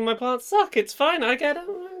amazing and my plants suck. It's fine. I get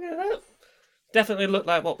it. Definitely looked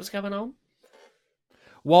like what was going on.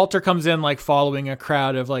 Walter comes in like following a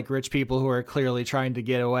crowd of like rich people who are clearly trying to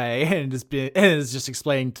get away, and is just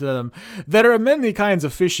explaining to them, there are many kinds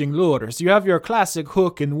of fishing lures. You have your classic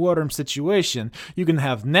hook and worm situation. You can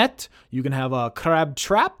have net, you can have a crab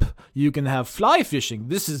trap, you can have fly fishing.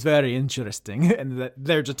 This is very interesting. And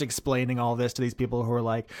they're just explaining all this to these people who are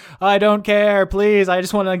like, I don't care, please. I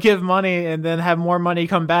just want to give money and then have more money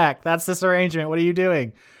come back. That's this arrangement. What are you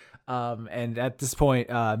doing? And at this point,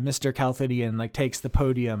 Mr. Calthidian like takes the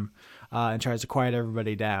podium and tries to quiet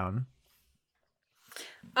everybody down.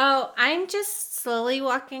 Oh, I'm just slowly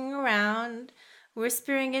walking around,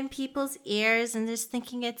 whispering in people's ears and just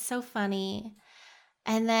thinking it's so funny.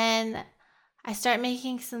 And then I start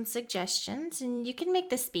making some suggestions, and you can make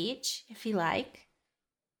the speech if you like.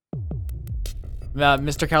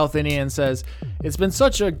 Mr. Calthinian says, it's been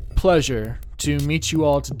such a pleasure to meet you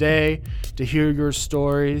all today, to hear your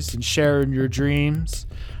stories and share in your dreams.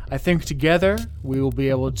 I think together we will be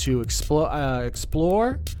able to explore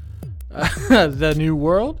the new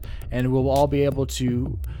world, and we'll all be able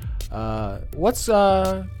to... what's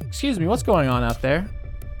going on out there?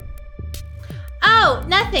 Oh,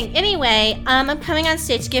 nothing. Anyway, I'm coming on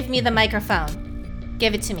stage. Give me the microphone.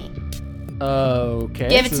 Give it to me. Okay.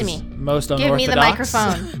 Give it to me. Most unorthodox. Give me the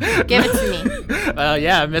microphone. Give it to me.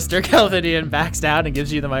 Yeah, Mr. Calthidian backs down and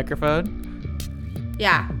gives you the microphone.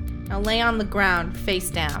 Yeah. I'll lay on the ground, face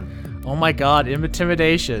down. Oh my god,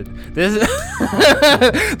 intimidation. This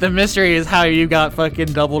the mystery is how you got fucking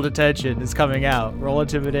double detention is coming out. Roll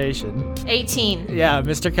intimidation. 18. Yeah,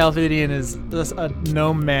 Mr. Calthidian is a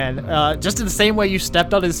gnome man. Just in the same way you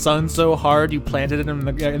stepped on his son so hard you planted him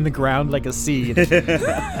in the ground like a seed.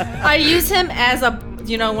 I use him as a,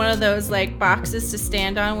 one of those like boxes to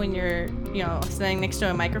stand on when you're, standing next to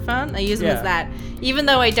a microphone. I use him as that, even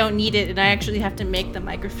though I don't need it, and I actually have to make the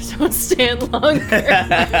microphone stand longer.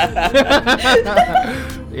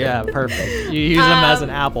 Yeah, perfect. You use him as an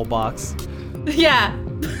apple box. Yeah.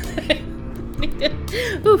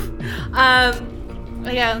 Oof.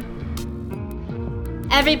 Yeah.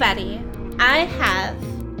 Everybody, I have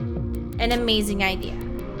an amazing idea.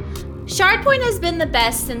 Shardpoint has been the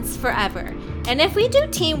best since forever. And if we do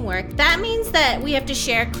teamwork, that means that we have to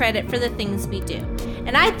share credit for the things we do.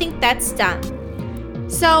 And I think that's done.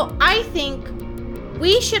 So I think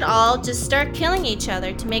we should all just start killing each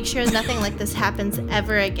other to make sure nothing like this happens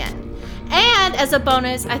ever again. And as a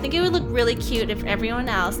bonus, I think it would look really cute if everyone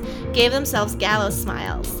else gave themselves gallows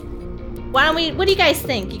smiles. What do you guys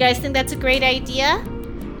think? You guys think that's a great idea?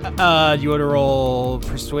 You want to roll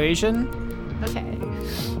persuasion? Okay.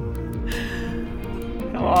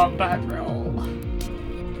 Come on, bad roll.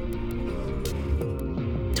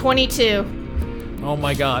 22. Oh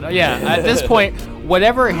my god. Yeah, at this point,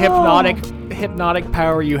 whatever hypnotic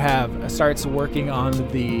power you have starts working on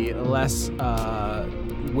the less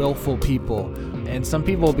willful people, and some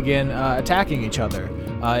people begin attacking each other.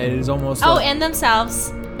 It is almost And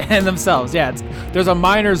themselves. And themselves, yeah. There's a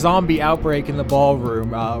minor zombie outbreak in the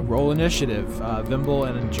ballroom. Roll initiative. Vimble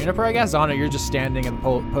and Juniper, I guess. Zana, you're just standing at the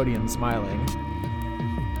podium smiling.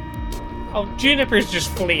 Oh, Juniper's just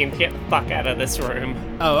fleeing to get the fuck out of this room.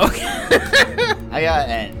 Oh, okay. I got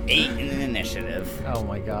an 8 in an initiative. Oh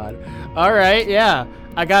my god. All right, yeah.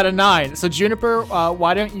 I got a 9. So Juniper,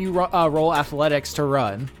 why don't you roll athletics to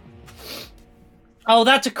run? Oh,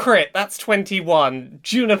 that's a crit. That's 21.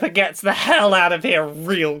 Juniper gets the hell out of here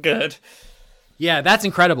real good. Yeah, that's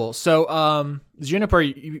incredible. So, Juniper,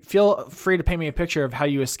 you feel free to paint me a picture of how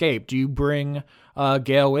you escape. Do you bring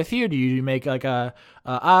Gale with you? Do you make like a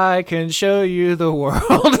I can show you the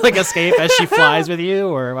world like escape as she flies with you,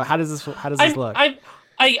 or how does this look?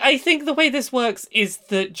 I think the way this works is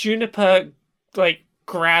that Juniper like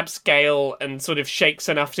grabs Gale and sort of shakes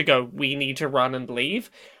enough to go, we need to run and leave,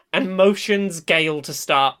 and motions Gale to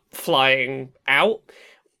start flying out.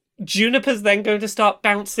 Juniper's then going to start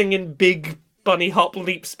bouncing in big bunny hop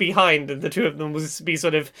leaps behind, and the two of them will be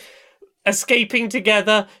sort of escaping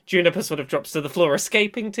together. Juniper sort of drops to the floor,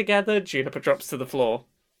 escaping together. Juniper drops to the floor.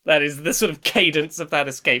 That is the sort of cadence of that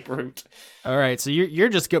escape route. All right, so you're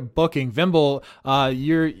just booking. Vimble, do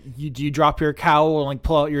you drop your cowl and like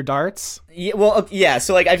pull out your darts? Yeah, well, yeah.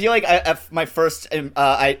 So like, I feel like my first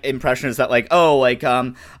impression is that like, oh, like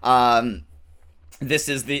this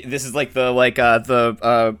is the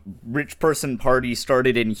rich person party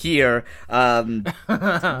started in here.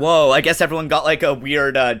 Whoa, I guess everyone got like a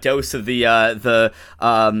weird dose of the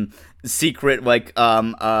secret like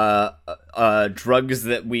drugs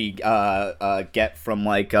that we get from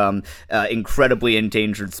like incredibly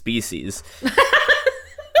endangered species.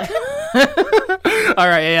 All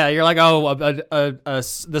right, yeah, you're like, oh,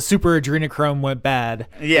 the super adrenochrome went bad.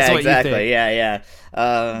 Yeah, exactly. Yeah.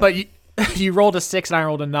 But you rolled a 6 and I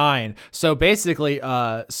rolled a 9. So basically,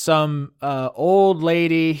 some old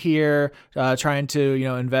lady here trying to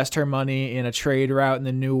invest her money in a trade route in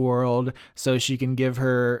the New World so she can give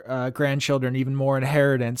her grandchildren even more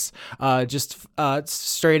inheritance. Just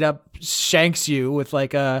straight up shanks you with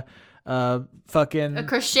like a fucking a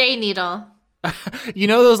crochet needle. You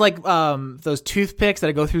know those like those toothpicks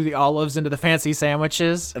that go through the olives into the fancy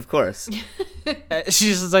sandwiches? Of course.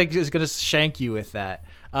 She's just gonna shank you with that.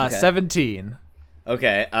 Okay. 17.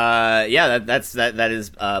 Okay. Yeah, that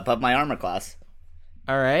is above my armor class.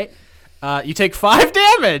 All right. You take 5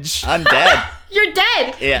 damage. I'm dead. You're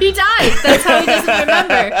dead. Yeah. He died. That's how he doesn't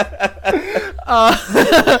remember.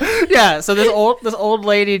 Yeah. So this old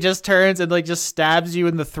lady just turns and like just stabs you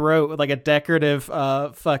in the throat with like a decorative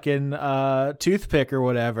fucking toothpick or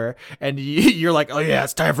whatever, and you're like, oh yeah,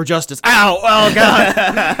 it's time for justice. Ow! Oh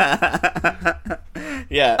god.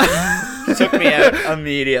 Yeah. Took me out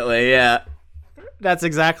immediately. Yeah. That's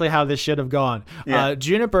exactly how this should have gone. Yeah.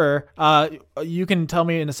 Juniper, you can tell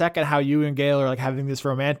me in a second how you and Gale are like having this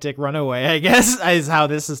romantic runaway, I guess, is how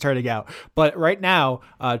this is turning out. But right now,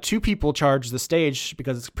 2 people charge the stage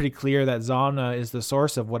because it's pretty clear that Zana is the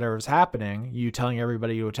source of whatever's happening. You telling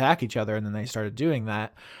everybody to attack each other, and then they started doing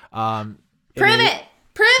that. Prove it!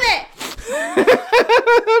 Prove it!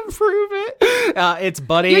 Prove it! It's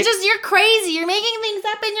Buddy. You're crazy. You're making things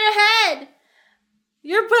up in your head.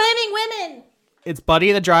 You're blaming women. It's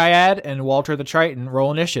Buddy the Dryad and Walter the Triton.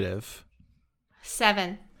 Roll initiative.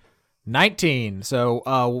 7. 19.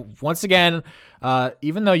 So once again,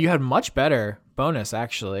 even though you had much better bonus,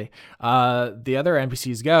 actually, the other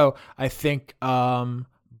NPCs go. I think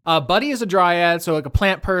Buddy is a Dryad, so like a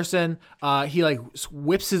plant person. He like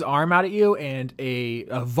whips his arm out at you, and a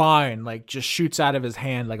vine like just shoots out of his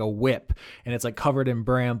hand like a whip, and it's like covered in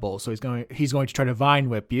brambles. So he's going to try to vine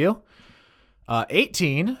whip you.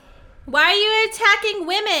 18. Why are you attacking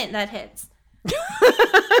women? That hits.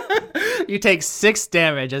 You take 6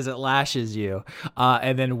 damage as it lashes you.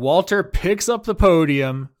 And then Walter picks up the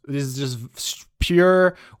podium. This is just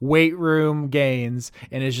pure weight room gains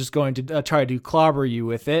and is just going to try to clobber you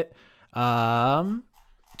with it.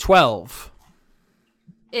 12.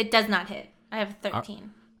 It does not hit. I have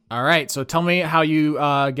 13. All right, so tell me how you get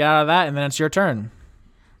out of that, and then it's your turn.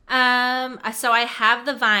 So I have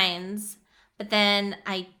the vines, but then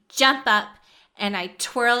I jump up and I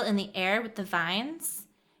twirl in the air with the vines,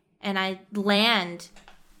 and I land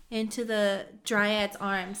into the Dryad's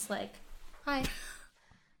arms like, hi.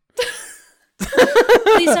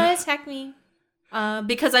 Please don't attack me.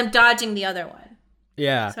 Because I'm dodging the other one.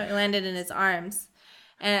 Yeah. So I landed in his arms.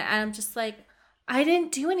 And I'm just like, I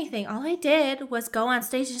didn't do anything. All I did was go on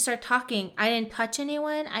stage and start talking. I didn't touch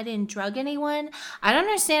anyone. I didn't drug anyone. I don't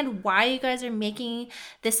understand why you guys are making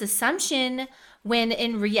this assumption when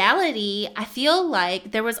in reality, I feel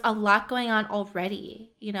like there was a lot going on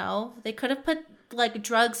already. You know, they could have put like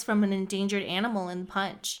drugs from an endangered animal in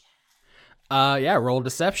punch. Yeah, roll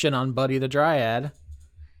deception on Buddy the Dryad.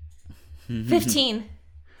 15.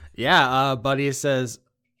 Yeah, Buddy says,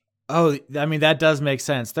 oh, I mean, that does make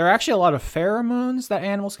sense. There are actually a lot of pheromones that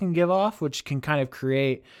animals can give off, which can kind of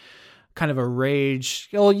create kind of a rage.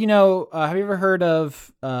 Well, you know, have you ever heard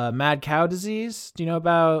of mad cow disease? Do you know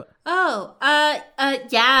about? Oh,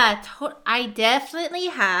 yeah, I definitely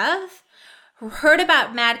have heard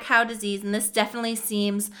about mad cow disease, and this definitely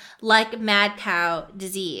seems like mad cow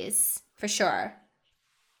disease, for sure.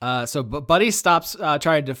 So Buddy stops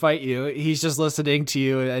trying to fight you. He's just listening to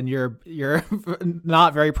you and your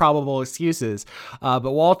not very probable excuses. But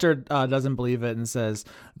Walter doesn't believe it and says,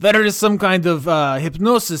 there is some kind of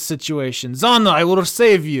hypnosis situation. Zana, I will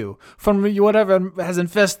save you from whatever has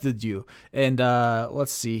infested you. And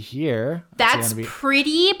let's see here. That's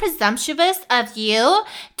pretty presumptuous of you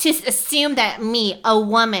to assume that me, a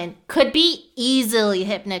woman, could be easily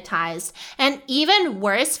hypnotized. And even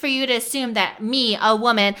worse for you to assume that me, a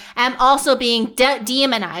woman, am also being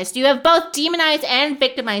demonized. You have both demonized and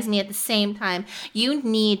victimized me at the same time. You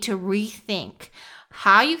need to rethink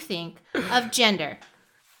how you think of gender.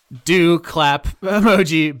 Do clap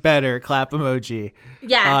emoji better. Clap emoji.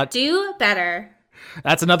 Yeah, do better.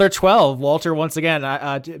 That's another 12. Walter once again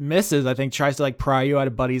misses. I think tries to like pry you out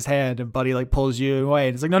of Buddy's hand, and Buddy like pulls you away.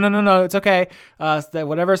 And it's like no, it's okay. That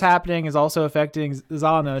whatever's happening is also affecting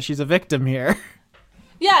Zana. She's a victim here.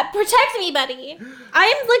 Yeah, protect me, Buddy.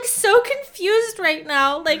 I'm like so confused right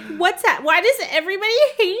now. Like, what's that? Why does everybody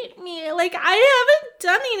hate me? Like, I haven't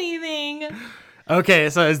done anything. Okay,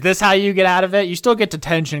 so is this how you get out of it? You still get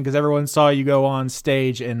detention because everyone saw you go on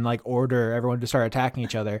stage and like order everyone to start attacking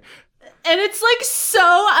each other. And it's like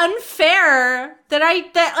so unfair that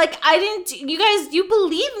I didn't. You guys, you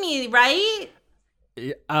believe me, right?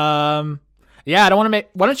 Yeah, I don't want to make.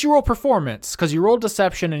 Why don't you roll performance? Because you rolled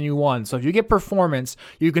deception and you won. So if you get performance,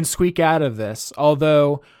 you can squeak out of this.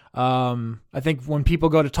 Although, I think when people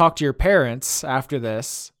go to talk to your parents after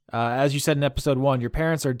this, as you said in episode 1, your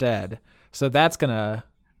parents are dead. So that's gonna.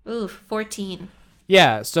 Ooh, 14.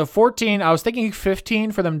 Yeah, so 14, I was thinking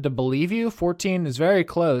 15 for them to believe you. 14 is very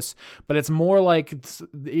close, but it's more like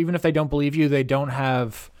even if they don't believe you, they don't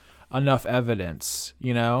have enough evidence,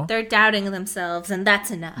 you know? They're doubting themselves, and that's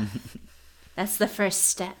enough. That's the first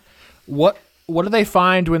step. What do they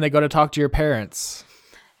find when they go to talk to your parents?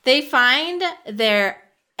 They find their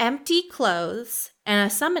empty clothes and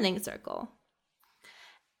a summoning circle.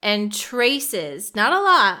 And traces, not a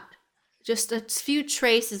lot, just a few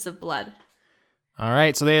traces of blood. All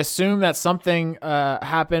right, so they assume that something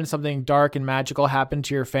happened, something dark and magical happened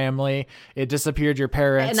to your family. It disappeared your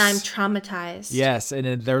parents. And I'm traumatized. Yes,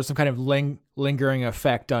 and there was some kind of lingering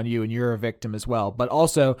effect on you, and you're a victim as well. But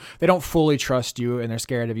also, they don't fully trust you, and they're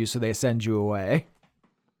scared of you, so they send you away.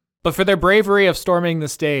 But for their bravery of storming the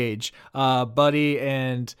stage, Buddy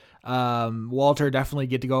and Walter definitely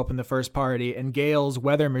get to go up in the first party, and Gale's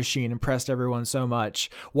weather machine impressed everyone so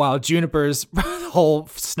much, while Juniper's whole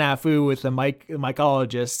snafu with the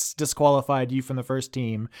mycologists disqualified you from the first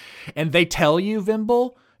team. And they tell you,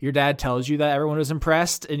 Vimble, your dad tells you that everyone was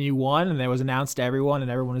impressed and you won, and it was announced to everyone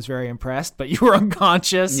and everyone was very impressed, but you were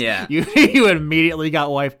unconscious. Yeah. You immediately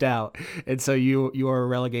got wiped out, and so you were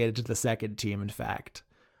relegated to the second team, in fact.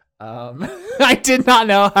 I did not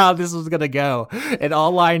know how this was gonna go. It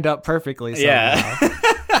all lined up perfectly somehow.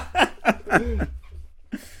 Yeah.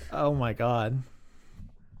 Oh my god.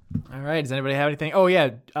 All right, does anybody have anything? Oh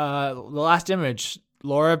yeah, the last image.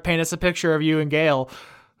 Laura, paint us a picture of you and Gale,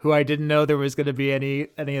 who I didn't know there was gonna be any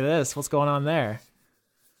of this. What's going on there?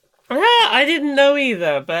 I didn't know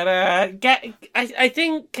either, but I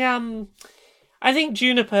think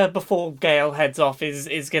Juniper, before Gale heads off,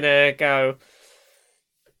 is gonna go.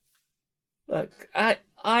 Look,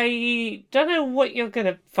 I don't know what you're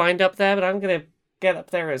gonna find up there, but I'm gonna get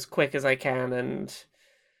up there as quick as I can and...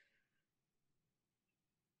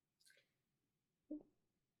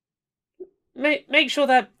 Make sure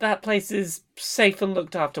that place is safe and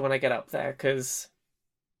looked after when I get up there, because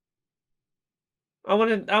I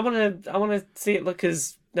wanna see it look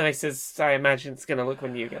as nice as I imagine it's gonna look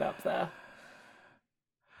when you get up there.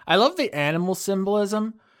 I love the animal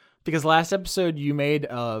symbolism, because last episode you made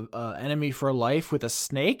a enemy for life with a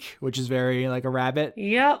snake, which is very like a rabbit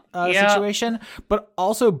situation. But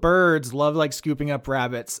also birds love like scooping up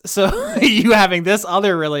rabbits. So you having this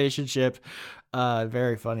other relationship,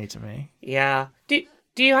 very funny to me. Yeah. Do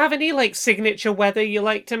you have any like signature weather you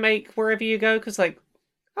like to make wherever you go? Because like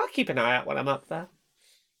I'll keep an eye out when I'm up there.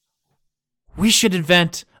 We should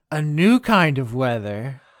invent a new kind of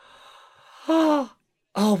weather.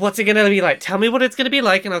 Oh, what's it gonna be like? Tell me what it's gonna be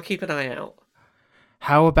like and I'll keep an eye out.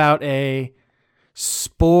 How about a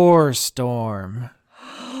spore storm?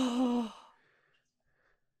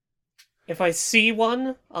 If I see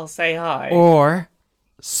one, I'll say hi. Or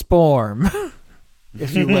sporm,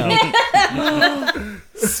 if you will.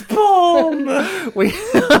 Spawn! I'm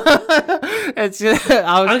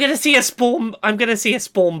gonna see a spawn. I'm gonna see a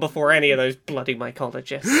spawn before any of those bloody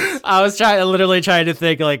mycologists. I was literally trying to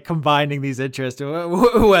think like combining these interests,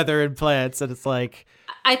 weather and plants, and it's like.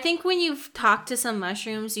 I think when you've talked to some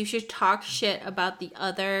mushrooms, you should talk shit about the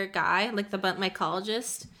other guy, like the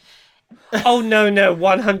mycologist. Oh no,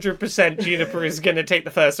 100% Juniper is gonna take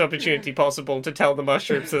the first opportunity possible to tell the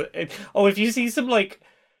mushrooms that. If you see some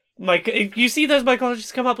if you see those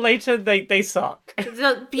mycologists come up later, they suck.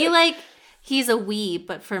 So be like, he's a weeb,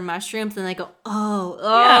 but for mushrooms, and they go,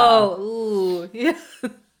 ooh. Yeah.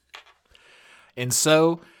 And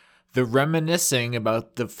so, the reminiscing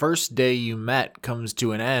about the first day you met comes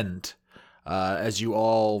to an end, as you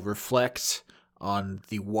all reflect on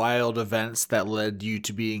the wild events that led you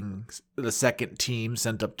to being the second team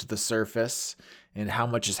sent up to the surface, and how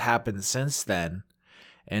much has happened since then.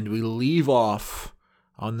 And we leave off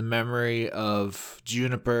on the memory of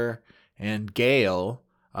Juniper and Gale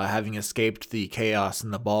having escaped the chaos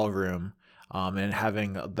in the ballroom and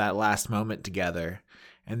having that last moment together.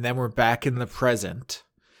 And then we're back in the present.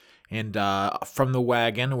 And from the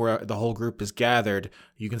wagon where the whole group is gathered,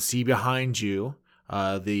 you can see behind you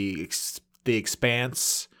the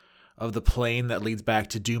expanse of the plain that leads back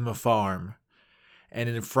to Duma Farm. And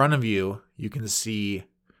in front of you, you can see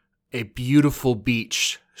a beautiful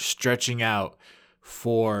beach stretching out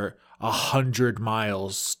for 100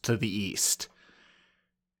 miles to the east.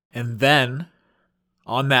 And then,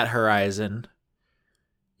 on that horizon,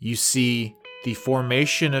 you see the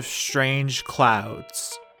formation of strange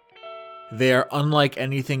clouds. They are unlike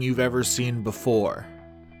anything you've ever seen before.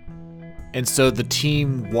 And so the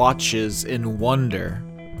team watches in wonder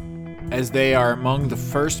as they are among the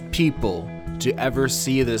first people to ever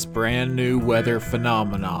see this brand new weather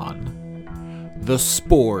phenomenon, the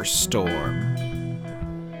spore storm.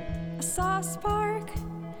 I saw a spark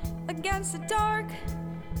against the dark,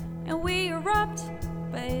 and we erupt,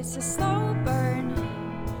 but it's a slow burn.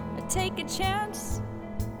 I take a chance,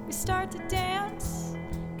 we start to dance,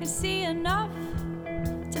 can see enough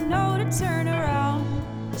to know to turn around.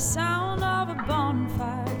 The sound of a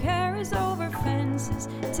bonfire carries over fences,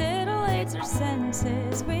 titillates our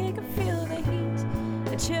senses. We can feel the heat,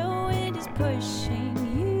 the chill wind is pushing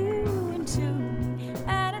you into me,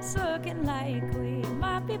 and it's looking like we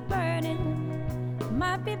might be burning,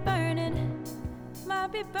 might be burning,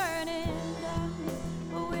 might be burning down.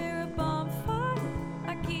 But we're a bonfire,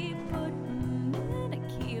 I keep putting